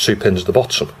from these two pins at the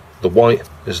bottom. The white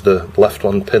is the left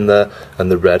hand pin there,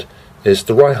 and the red is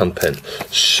the right hand pin.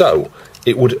 So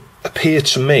it would appear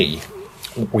to me,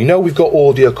 we know we've got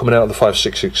audio coming out of the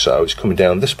 5660, it's coming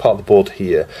down this part of the board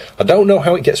here. I don't know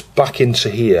how it gets back into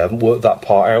here, I haven't worked that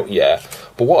part out yet,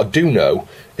 but what I do know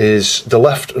is the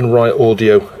left and right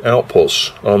audio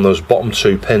outputs are on those bottom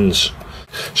two pins.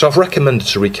 So I've recommended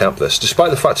to recap this.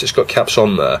 Despite the fact it's got caps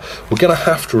on there, we're going to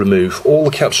have to remove all the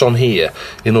caps on here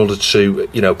in order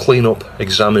to, clean up,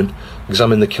 examine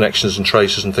the connections and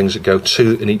traces and things that go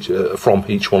to from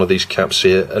each one of these caps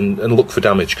here, and look for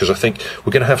damage, because I think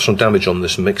we're going to have some damage on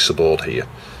this mixer board here.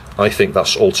 I think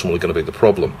that's ultimately going to be the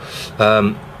problem.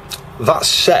 That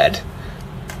said,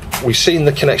 we've seen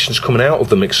the connections coming out of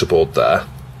the mixer board there,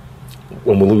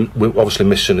 when we're obviously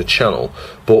missing a channel,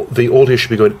 but the audio should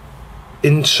be going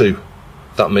into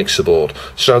that mixer board.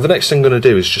 So the next thing I'm going to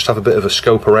do is just have a bit of a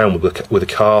scope around with a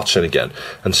cartoon again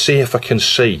and see if I can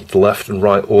see the left and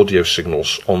right audio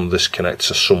signals on this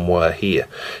connector somewhere here,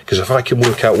 because if I can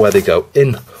work out where they go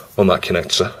in on that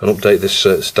connector and update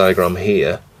this diagram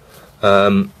here,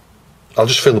 I'll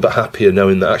just feel a bit happier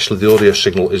knowing that actually the audio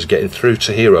signal is getting through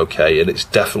to here okay, and it's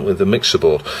definitely the mixer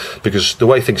board. Because the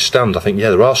way things stand, I think, yeah,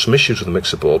 there are some issues with the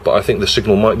mixer board, but I think the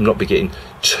signal might not be getting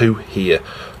to here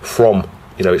from,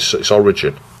 its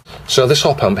origin. So this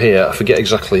op amp here, I forget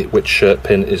exactly which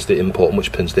pin is the input and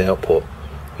which pin's the output.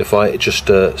 If I just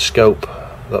scope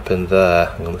that pin there,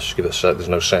 hang on, let's just give it a sec, there's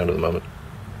no sound at the moment.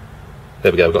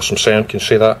 There we go, we've got some sound, can you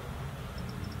see that?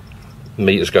 The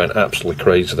meter's going absolutely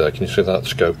crazy there, can you see that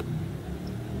scope?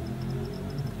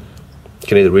 You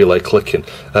can hear the relay clicking.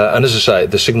 And as I say,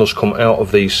 the signals come out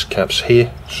of these caps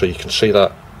here, so you can see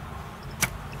that.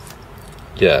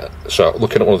 Yeah, so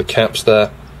looking at one of the caps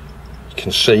there, you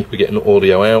can see we're getting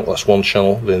audio out, that's one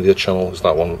channel, then the other channel is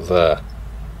that one there.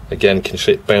 Again, can you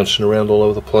see it bouncing around all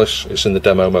over the place? It's in the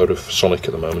demo mode of Sonic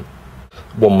at the moment.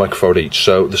 One microphone each,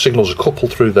 so the signals are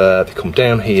coupled through there, they come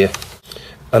down here,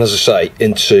 and as I say,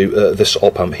 into this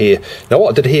op amp here. Now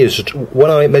what I did here is,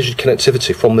 when I measured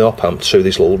connectivity from the op amp to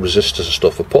these little resistors and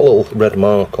stuff, I put a little red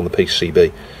mark on the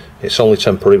PCB. It's only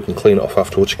temporary, we can clean it off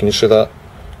afterwards. Can you see that?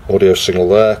 Audio signal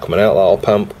there, coming out of that op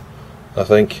amp, I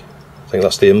think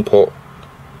that's the input.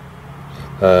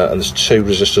 And there's two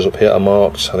resistors up here are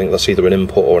marked. I think that's either an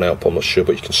input or an output, I'm not sure,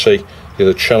 but you can see the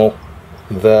other channel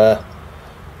there,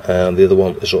 and the other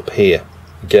one is up here.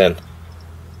 Again,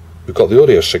 we've got the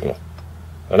audio signal.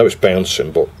 I know it's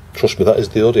bouncing, but trust me, that is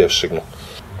the audio signal.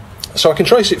 So I can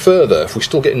trace it further if we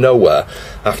still get nowhere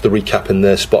after recapping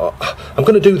this, but I'm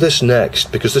going to do this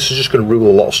next, because this is just going to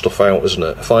rule a lot of stuff out, isn't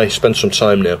it? If I spend some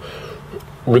time now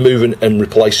removing and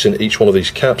replacing each one of these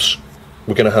caps,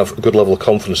 we're going to have a good level of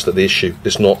confidence that the issue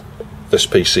is not this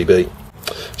PCB.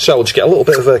 So let's get a little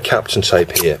bit of captain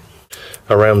tape here.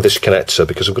 around this connector,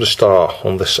 because I'm going to start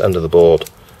on this end of the board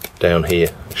down here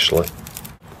actually.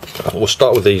 We'll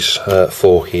start with these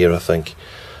 4 here, I think.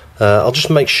 I'll just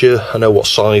make sure I know what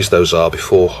size those are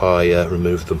before I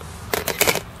remove them.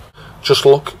 Just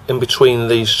look in between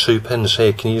these 2 pins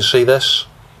here. Can you see this?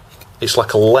 It's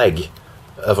like a leg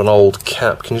of an old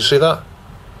cap. Can you see that?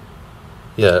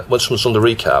 Yeah, when someone's done the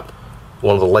recap,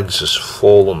 one of the legs has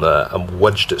fallen there and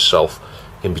wedged itself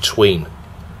in between.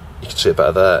 You can see it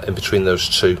better there, in between those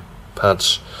 2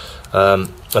 pads.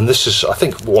 And this is, I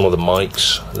think, one of the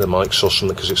mics or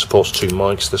something, because it supports 2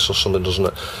 mics, this or something, doesn't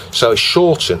it? So it's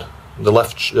shorting the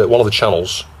left, one of the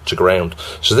channels to ground.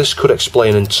 So this could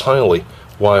explain entirely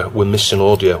why we're missing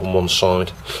audio on one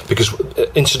side. Because,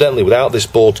 incidentally, without this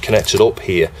board connected up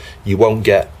here, you won't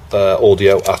get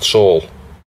audio at all.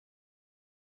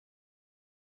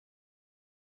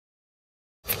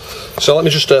 So let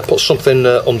me just put something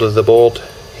under the board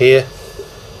here.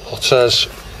 Hot air's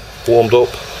warmed up.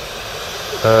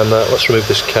 And let's remove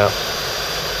this cap.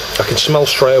 I can smell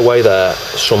straight away there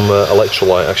some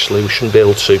electrolyte actually. We shouldn't be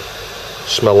able to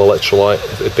smell electrolyte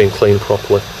if it had been cleaned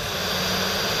properly.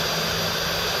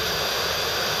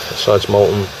 That side's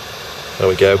molten. There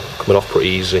we go, coming off pretty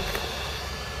easy.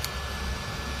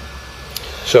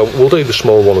 So we'll do the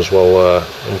small one as well,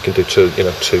 and we can do 2, you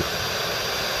know, 2.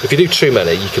 If you do too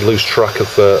many, you can lose track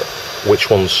of which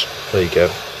ones, there you go,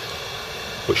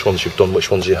 which ones you've done,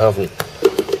 which ones you haven't.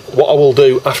 What I will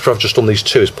do after I've just done these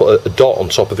 2 is put a dot on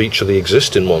top of each of the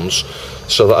existing ones,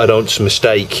 so that I don't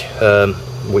mistake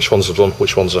which ones I've done,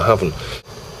 which ones I haven't.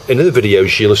 In other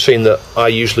videos you'll have seen that I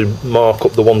usually mark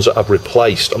up the ones that I've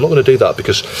replaced. I'm not going to do that,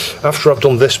 because after I've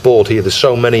done this board here, there's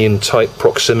so many in tight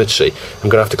proximity, I'm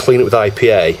going to have to clean it with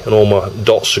IPA, and all my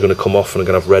dots are going to come off and I'm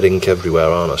going to have red ink everywhere,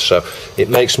 aren't I? So it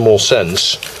makes more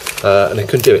sense, and I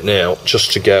can do it now,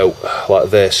 just to go like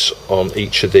this on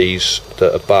each of these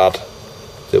that are bad,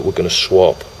 that we're going to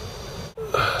swap.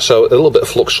 So a little bit of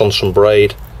flux on some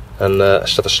braid, and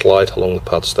just have a slide along the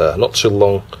pads there. Not too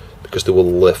long, because they will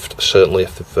lift, certainly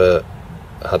if they've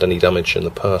had any damage in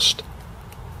the past.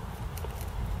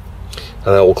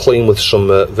 And I will clean with some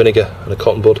vinegar and a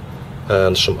cotton bud,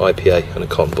 and some IPA and a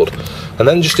cotton bud. And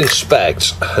then just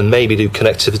inspect, and maybe do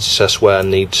connectivity tests where I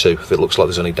need to, if it looks like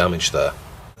there's any damage there.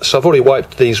 So I've already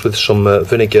wiped these with some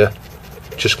vinegar,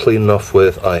 just cleaning off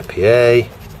with IPA,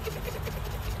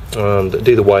 and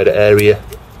do the wider area.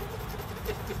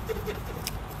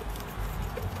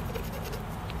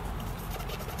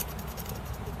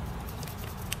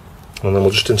 And then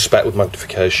we'll just inspect with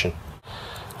magnification.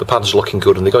 The pads are looking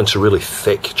good, and they go into really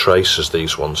thick traces,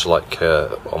 these ones, like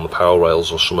on the power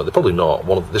rails or something. They're probably not.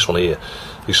 This one here,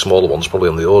 these smaller ones, probably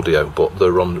on the audio, but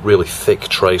they're on really thick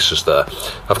traces there.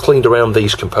 I've cleaned around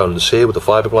these components here with a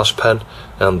fiberglass pen,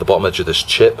 and the bottom edge of this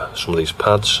chip, some of these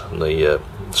pads, and the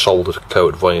soldered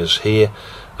coated wires here.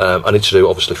 I need to do,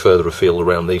 obviously, further afield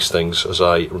around these things as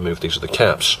I remove these other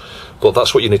caps. But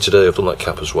that's what you need to do. I've done that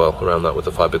cap as well, around that with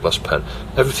the fiberglass pen.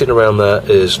 Everything around there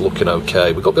is looking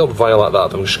okay. We've got the old vial like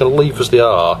that. I'm just going to leave as they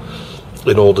are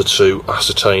in order to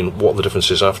ascertain what the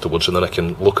difference is afterwards, and then I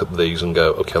can look at these and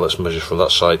go, okay, let's measure from that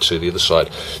side to the other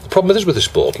side. The problem is with this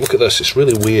board, look at this, it's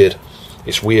really weird.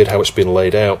 It's weird how it's been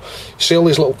laid out. You see all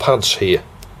these little pads here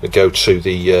that go to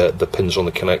the pins on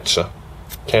the connector?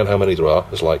 Count how many there are.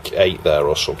 There's like 8 there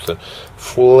or something.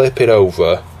 Flip it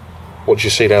over. What do you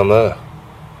see down there?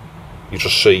 You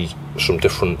just see some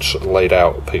different laid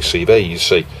out PCB. You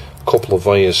see a couple of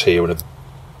wires here and a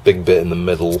big bit in the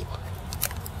middle.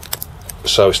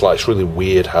 So it's like, it's really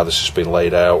weird how this has been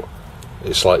laid out.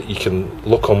 It's like you can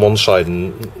look on one side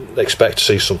and expect to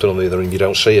see something on the other, and you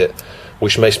don't see it,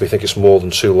 which makes me think it's more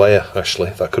than 2 layer actually.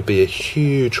 That could be a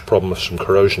huge problem if some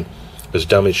corrosion has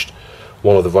damaged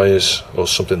one of the wires or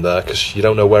something there, because you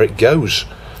don't know where it goes.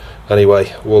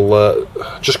 Anyway, we'll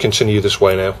just continue this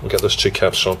way now and get those 2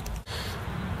 caps on.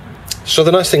 So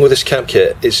the nice thing with this cap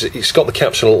kit is it's got the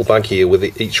caps in a little bag here,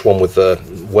 with each one with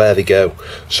where they go.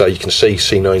 So you can see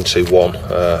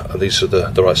C921, and these are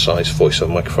the right size,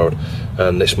 47 microfarad,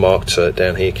 and it's marked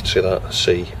down here, you can see that,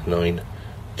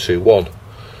 C921.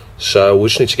 So we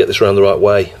just need to get this around the right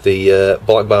way. The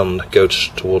black band goes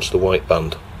towards the white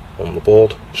band on the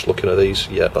board. Just looking at these,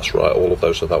 yeah, that's right, all of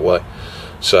those are that way.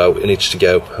 So it needs to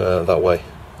go that way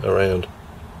around.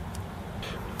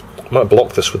 I might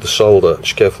block this with the solder.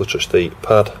 Just carefully touch the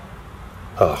pad.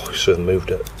 Oh, we certainly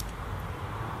moved it.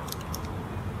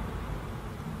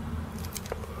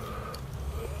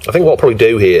 I think what I'll probably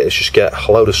do here is just get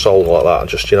a load of solder like that and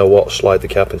just, you know what, slide the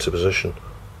cap into position.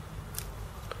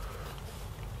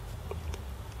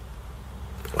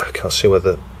 I can't see where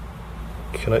the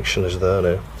connection is there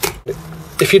now.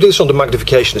 if you do this under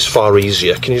magnification, it's far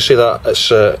easier. Can you see that?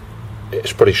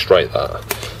 It's pretty straight, that.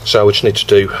 So we just need to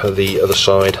do the other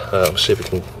side. See if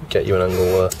we can get you an angle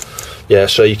there. Yeah,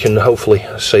 so you can hopefully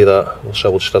see that.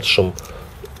 So we'll just add some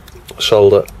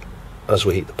solder as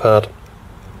we heat the pad.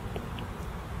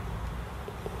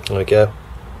 There we go.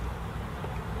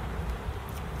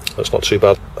 That's not too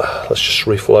bad. Let's just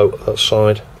refloat that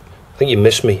side. I think you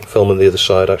missed me filming the other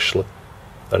side, actually.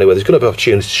 Anyway, there's going to be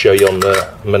opportunity to show you on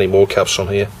many more caps on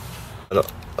here. And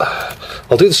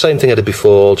I'll do the same thing I did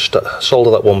before. I'll just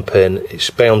solder that one pin. It's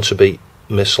bound to be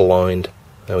misaligned.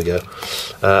 There we go.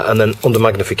 And then under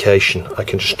magnification, I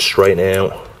can just straighten it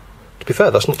out. To be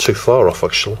fair, that's not too far off,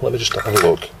 actually. Let me just have a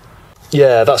look.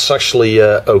 Yeah, that's actually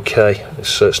okay.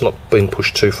 It's not been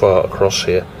pushed too far across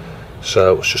here.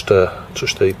 So let's just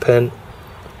touch the pin.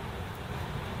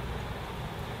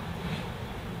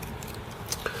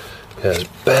 Yeah, there's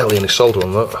barely any solder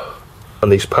on that.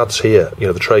 And these pads here, you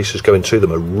know, the traces going to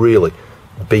them are really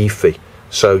beefy.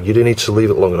 So you do need to leave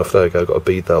it long enough. There you go, got a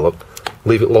bead there, look.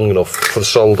 Leave it long enough for the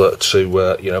solder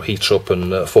to, you know, heat up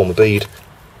and form a bead.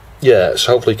 Yeah,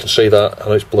 so hopefully you can see that. I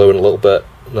know it's blowing a little bit.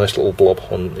 Nice little blob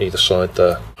on either side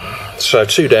there. So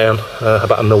 2 down,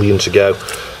 about 1 million to go.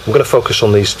 I'm going to focus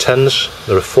on these 10s.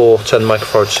 There are 4 10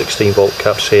 microfarad 16 volt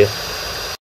caps here.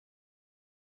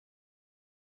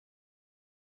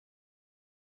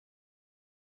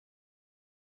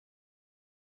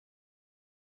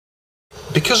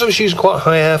 Because I was using quite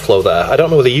high airflow there, I don't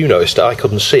know whether you noticed it, I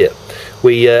couldn't see it.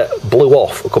 We blew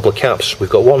off a couple of caps. We've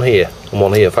got one here and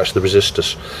one here, for actually the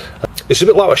resistors. It's a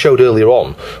bit like what I showed earlier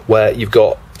on, where you've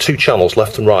got 2 channels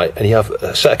left and right, and you have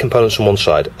a set of components on one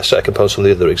side, a set of components on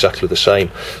the other, exactly the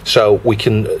same. So we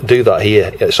can do that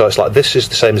here. So it's like, this is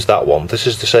the same as that one, this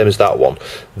is the same as that one,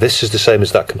 this is the same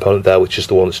as that component there, which is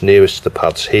the one that's nearest to the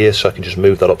pads here. So I can just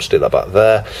move that up, stick that back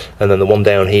there, and then the one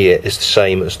down here is the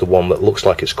same as the one that looks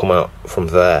like it's come out from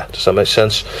there. Does that make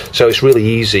sense? So it's really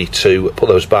easy to put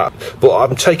those back, but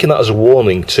I'm taking that as a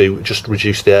warning to just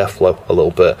reduce the airflow a little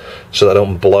bit, so that I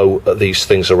don't blow these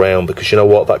things around, because you know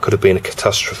what, that could have been a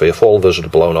catastrophe. If all of those would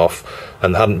have blown off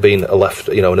and hadn't been left,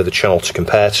 you know, another channel to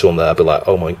compare to on there, I'd be like,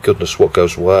 oh my goodness, what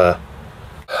goes where?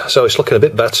 So it's looking a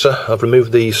bit better. I've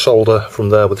removed the solder from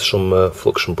there with some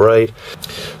flux and braid.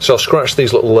 So I'll scratch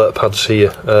these little pads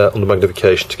here under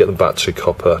magnification to get them back to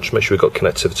copper. Just make sure we've got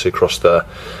connectivity across there,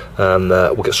 and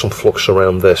we'll get some flux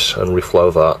around this and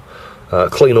reflow that.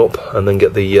 Clean up and then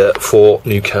get the 4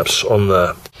 new caps on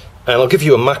there. And I'll give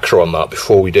you a macro on that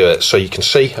before we do it. So you can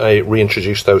see I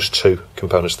reintroduced those 2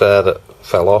 components there that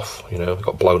fell off, you know,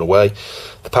 got blown away.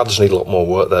 The pads need a lot more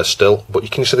work there still, but you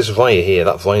can see this via here,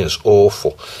 that via is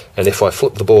awful. And if I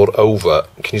flip the board over,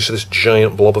 can you see this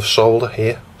giant blob of solder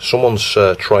here? Someone's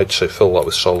tried to fill that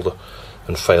with solder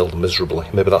and failed miserably.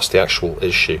 Maybe that's the actual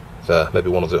issue there.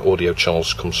 Maybe one of the audio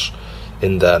channels comes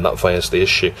in there and that via's the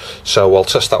issue. So I'll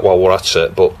test that while we're at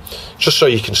it, but just so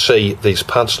you can see these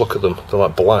pads, look at them, they're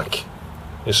like black.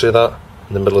 You see that?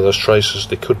 In the middle of those traces,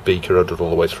 they could be corroded all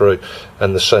the way through.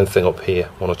 And the same thing up here,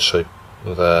 1 or 2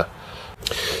 there.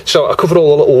 So I covered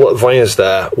all the little vias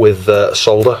there with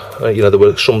solder. You know, there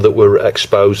were some that were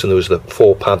exposed, and there was the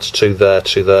 4 pads, 2 there,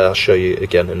 2 there. I'll show you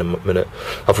again in a minute.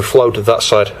 I've refloated that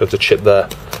side of the chip there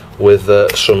with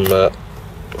some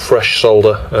fresh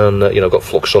solder, and you know, got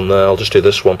flux on there. I'll just do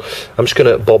this one. I'm just going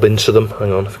to bob into them.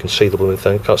 Hang on, if you can see the blooming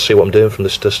thing. Can't see what I'm doing from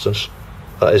this distance.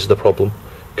 That is the problem,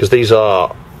 because these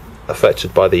are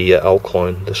affected by the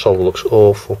alkaline. The solder looks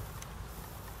awful.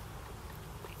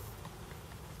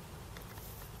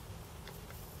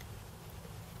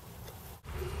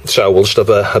 So we'll just have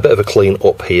a bit of a clean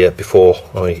up here before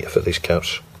I fit these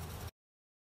caps.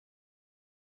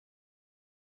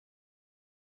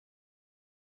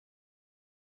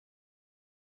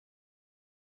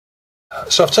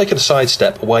 So I've taken a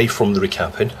sidestep away from the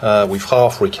recapping. We've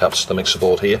half recapped the mixer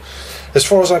board here. As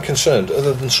far as I'm concerned,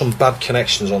 other than some bad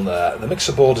connections on there, the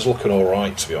mixer board is looking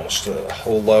alright, to be honest.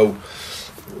 Although,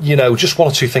 you know, just 1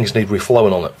 or 2 things need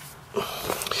reflowing on it.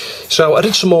 So I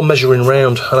did some more measuring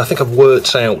around, and I think I've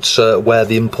worked out where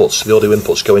the inputs, the audio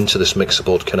inputs, go into this mixer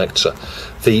board connector.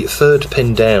 The 3rd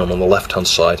pin down on the left-hand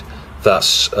side,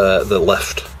 that's the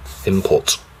left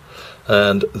input,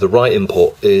 and the right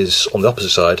input is on the opposite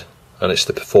side, and it's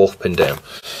the 4th pin down.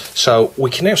 So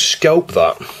we can now scope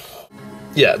that.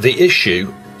 Yeah, the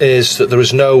issue is that there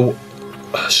is no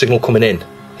signal coming in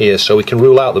here, so we can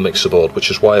rule out the mixer board,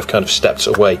 which is why I've kind of stepped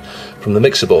away from the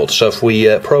mixer board. So if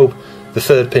we probe the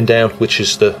 3rd pin down, which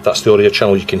is that's the audio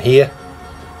channel you can hear,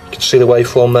 you can see the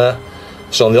waveform there.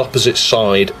 So on the opposite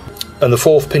side, and the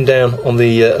 4th pin down on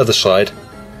the other side,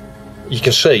 you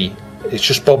can see it's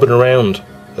just bobbing around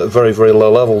at very, very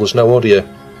low level. There's no audio.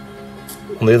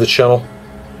 On the other channel,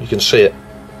 you can see it.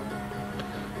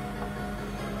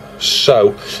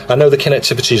 So, I know the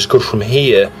connectivity is good from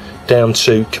here down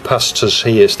to capacitors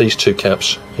here. It's these two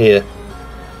caps here.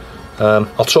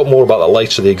 I'll talk more about that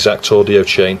later, the exact audio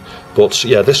chain. But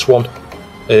yeah, this one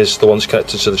is the one that's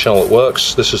connected to the channel that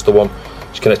works. This is the one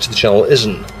that's connected to the channel that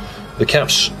isn't. The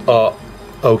caps are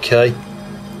okay,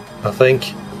 I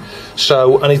think.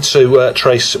 So I need to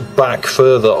trace back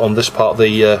further on this part of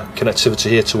the connectivity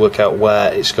here to work out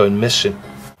where it's going missing.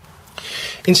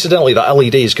 Incidentally, that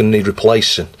LED is going to need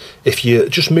replacing. If you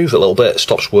just move it a little bit, it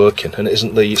stops working, and it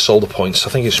isn't the solder points.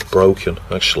 I think it's broken,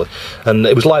 actually. And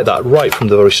it was like that right from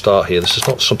the very start here. This is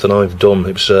not something I've done.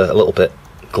 It was a little bit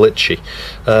glitchy.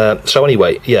 So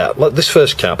anyway, yeah, like this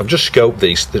first cap, I've just scoped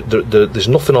these. There's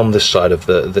nothing on this side of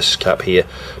this cap here,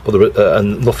 but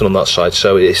and nothing on that side.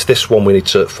 So it's this one we need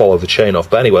to follow the chain off.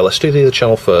 But anyway, let's do the other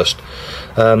channel first.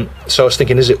 So I was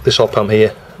thinking, is it this op amp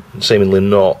here? Seemingly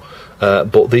not.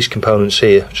 But these components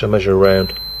here, which I measure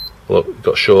around, look, we've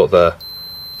got short there.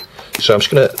 So I'm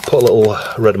just going to put a little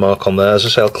red mark on there. As I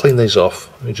say, I'll clean these off.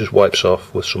 It just wipes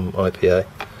off with some IPA.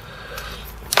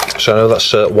 So I know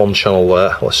that's one channel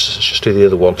there. Let's just do the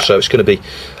other one. So it's going to be,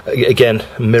 again,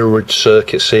 mirrored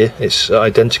circuits here. It's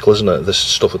identical, isn't it? This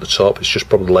stuff at the top. It's just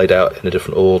probably laid out in a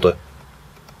different order.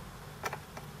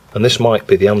 And this might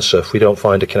be the answer if we don't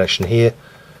find a connection here.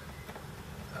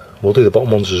 We'll do the bottom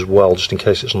ones as well, just in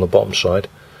case it's on the bottom side.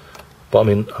 But I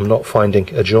mean, I'm not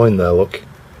finding a join there, look.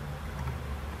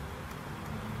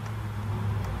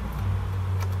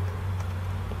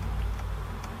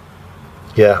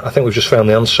 Yeah, I think we've just found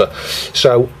the answer.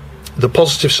 So, the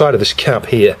positive side of this cap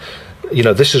here, you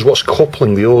know, this is what's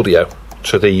coupling the audio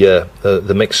to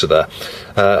the mixer there.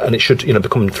 And it should, you know, be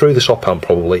coming through this op amp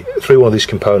probably, through one of these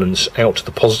components, out to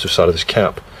the positive side of this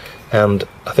cap. And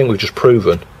I think we've just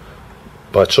proven,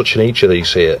 by touching each of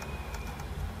these here,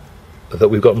 that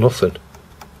we've got nothing.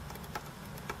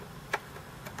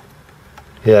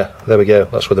 Yeah, there we go,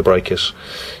 that's where the break is.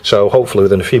 So hopefully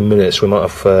within a few minutes we might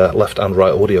have left and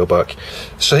right audio back.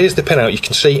 So here's the pin out. You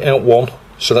can see out 1,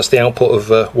 so that's the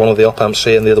output of one of the op amps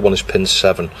here, and the other one is pin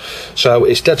 7. So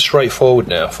it's dead straightforward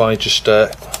now. If I just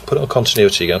put it on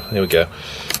continuity again, here we go.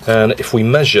 And if we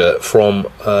measure from,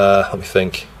 let me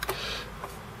think,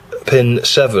 pin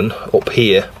 7 up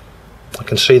here, I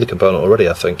can see the component already,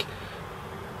 I think.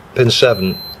 Pin 7,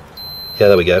 yeah,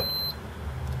 there we go.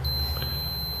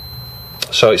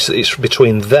 So it's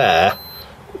between there,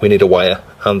 we need a wire,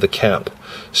 and the cap.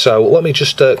 So let me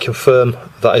just confirm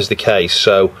that is the case.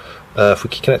 So if we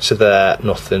connect to there,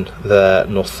 nothing, there,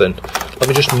 nothing. Let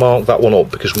me just mark that one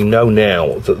up, because we know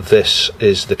now that this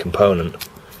is the component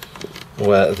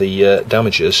where the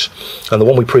damage is. And the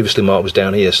one we previously marked was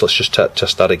down here, so let's just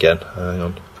test that again. Hang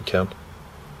on, if we can.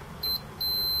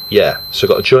 Yeah, so I've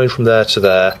got a join from there to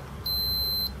there,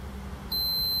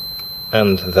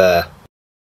 and there.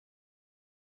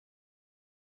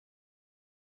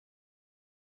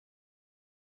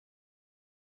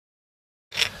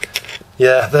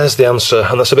 Yeah, there's the answer,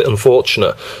 and that's a bit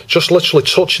unfortunate. Just literally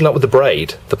touching that with the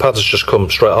braid, the pad has just come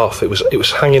straight off. It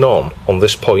was hanging on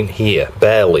this point here,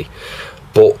 barely.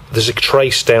 But there's a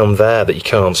trace down there that you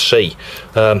can't see.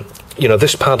 You know,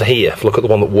 this pad here, if you look at the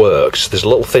one that works, there's a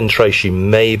little thin trace you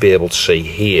may be able to see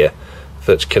here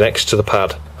that connects to the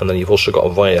pad, and then you've also got a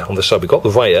wire. On this side we've got the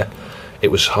wire. It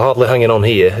was hardly hanging on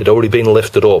here, it had already been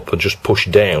lifted up and just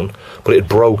pushed down, but it had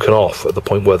broken off at the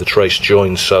point where the trace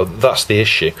joins, so that's the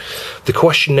issue. The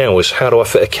question now is, how do I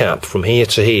fit a cap from here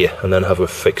to here and then have a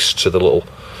fix to the little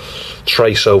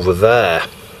trace over there?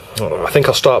 I think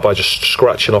I'll start by just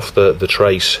scratching off the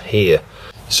trace here.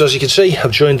 So as you can see,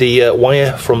 I've joined the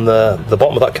wire from the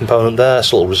bottom of that component there,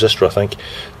 it's a little resistor I think,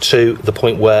 to the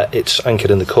point where it's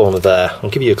anchored in the corner there. I'll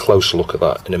give you a closer look at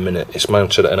that in a minute. It's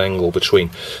mounted at an angle between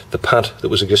the pad that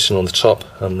was existing on the top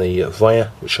and the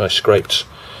wire, which I scraped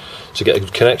to get a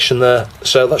good connection there.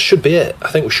 So that should be it. I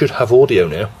think we should have audio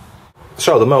now.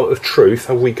 So the moment of truth,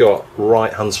 have we got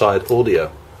right hand side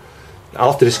audio?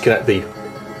 I'll have to disconnect the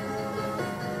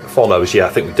phonos, yeah I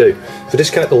think we do. If we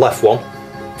disconnect the left one,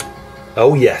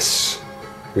 oh yes,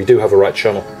 we do have a right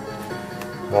channel.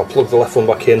 I'll plug the left one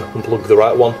back in and plug the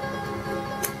right one.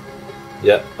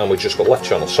 Yeah, and we've just got left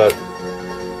channel, so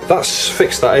that's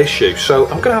fixed that issue. So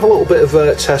I'm going to have a little bit of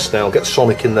a test now, get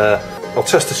Sonic in there. I'll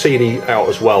test the CD out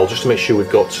as well, just to make sure we've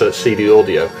got CD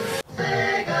audio.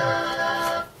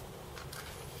 Sega.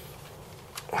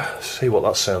 See what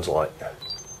that sounds like.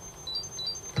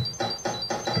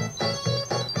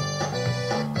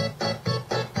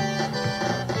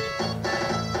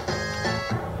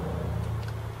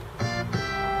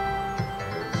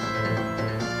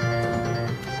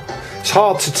 It's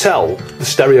hard to tell the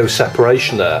stereo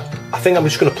separation there. I think I'm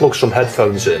just going to plug some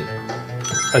headphones in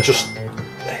and just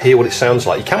hear what it sounds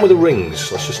like. You can with the rings.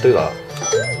 Let's just do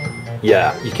that.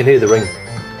 Yeah, you can hear the ring.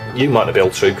 You might not be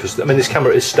able to, because I mean this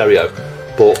camera is stereo,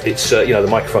 but it's you know,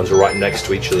 the microphones are right next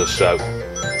to each other, so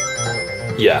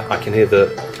yeah, I can hear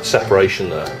the separation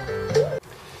there.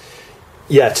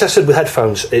 Yeah, tested with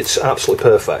headphones, it's absolutely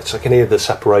perfect. I can hear the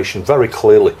separation very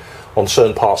clearly on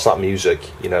certain parts of that music,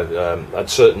 you know, and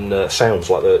certain sounds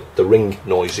like the ring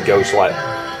noise. It goes like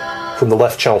from the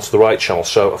left channel to the right channel.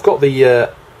 So I've got the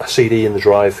CD in the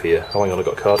drive here. Oh, hang on, I've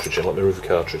got a cartridge in. Let me remove the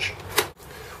cartridge.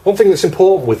 One thing that's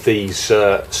important with these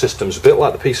systems, a bit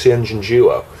like the PC Engine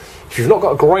Duo, if you've not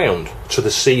got a ground to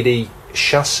the CD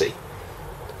chassis,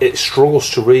 it struggles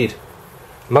to read.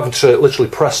 I'm having to literally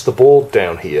press the board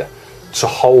down here to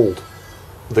hold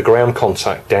the ground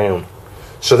contact down.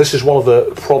 So this is one of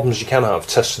the problems you can have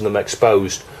testing them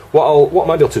exposed. What I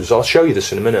might be able to do is I'll show you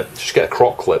this in a minute. Just get a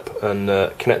croc clip and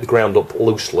connect the ground up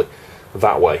loosely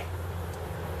that way.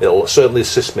 It'll certainly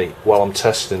assist me while I'm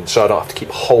testing, so I don't have to keep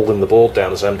holding the board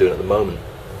down as I'm doing at the moment.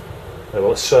 Anyway,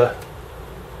 let's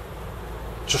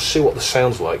just see what the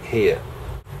sound's like here.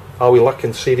 Are we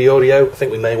lacking CD audio? I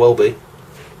think we may well be.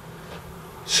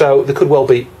 So there could well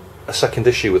be a second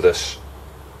issue with this.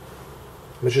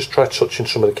 Let me just try touching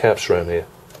some of the caps around here.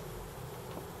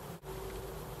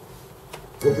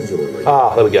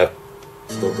 Ah, there we go.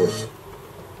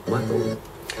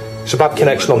 It's a bad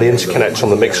connection on the interconnect on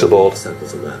the mixer board.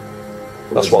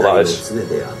 That's what that is.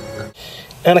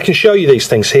 And I can show you these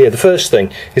things here. The first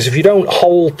thing is if you don't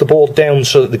hold the board down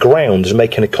so that the ground is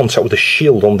making a contact with the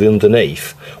shield on the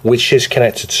underneath, which is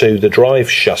connected to the drive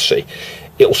chassis,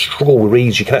 it'll struggle with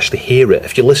reads. You can actually hear it.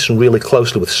 If you listen really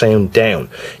closely with sound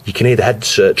down, you can hear the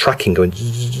head's tracking going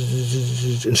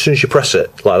zzz, and as soon as you press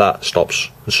it, like that, it stops.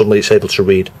 And suddenly it's able to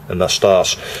read, and that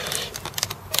starts.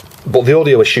 But the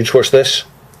audio issue, to watch this.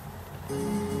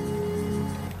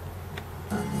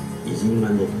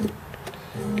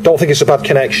 Don't think it's a bad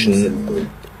connection.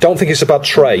 Don't think it's a bad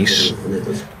trace.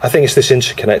 I think it's this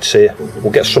interconnect here.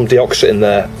 We'll get some deoxit in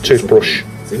there, toothbrush,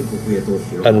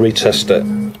 and retest it.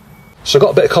 So I've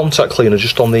got a bit of contact cleaner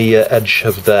just on the edge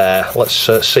of there. Let's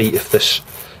see if this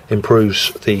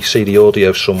improves the CD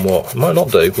audio somewhat. It might not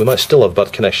do. We might still have a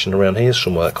bad connection around here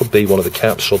somewhere. It could be one of the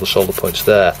caps or the solder points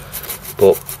there.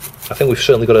 But I think we've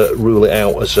certainly got to rule it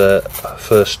out as a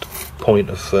first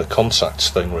point of contact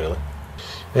thing, really.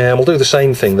 Yeah, and we'll do the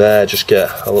same thing there, just get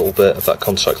a little bit of that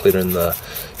contact cleaner in there.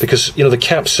 Because, you know, the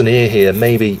caps in here,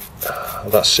 maybe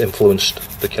that's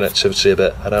influenced the connectivity a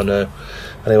bit, I don't know.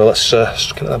 Anyway, let's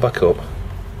connect that back up.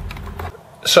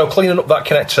 So cleaning up that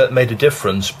connector made a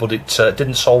difference, but it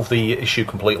didn't solve the issue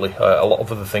completely. A lot of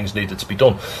other things needed to be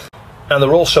done. And there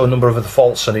were also a number of other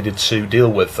faults I needed to deal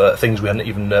with, things we hadn't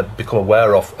even become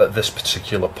aware of at this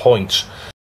particular point.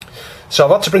 So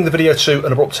I've had to bring the video to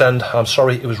an abrupt end. I'm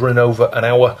sorry it was running over an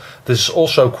hour. There's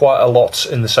also quite a lot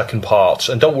in the second part.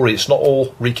 And don't worry, it's not all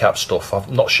recap stuff. I've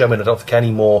not shown, I don't think,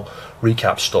 any more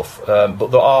recap stuff. But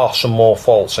there are some more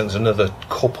faults, and there's another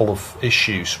couple of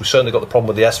issues. We've certainly got the problem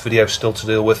with the S video still to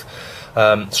deal with.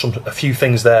 A few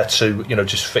things there to, you know,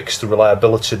 just fix the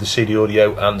reliability of the CD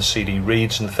audio and the CD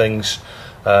reads and things.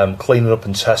 Cleaning up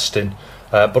and testing.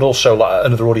 But also like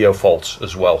another audio fault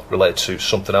as well, related to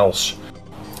something else.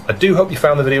 I do hope you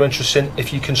found the video interesting.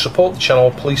 If you can support the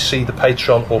channel, please see the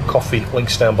Patreon or Coffee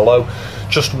links down below.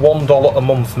 Just $1 a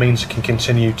month means I can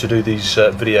continue to do these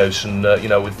videos, and you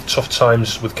know, with tough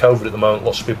times with COVID at the moment,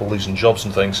 lots of people losing jobs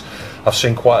and things, I've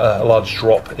seen quite a large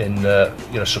drop in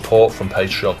you know, support from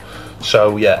Patreon.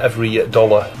 So yeah, every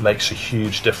dollar makes a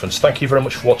huge difference. Thank you very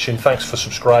much for watching. Thanks for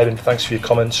subscribing. Thanks for your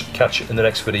comments. Catch you in the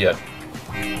next video.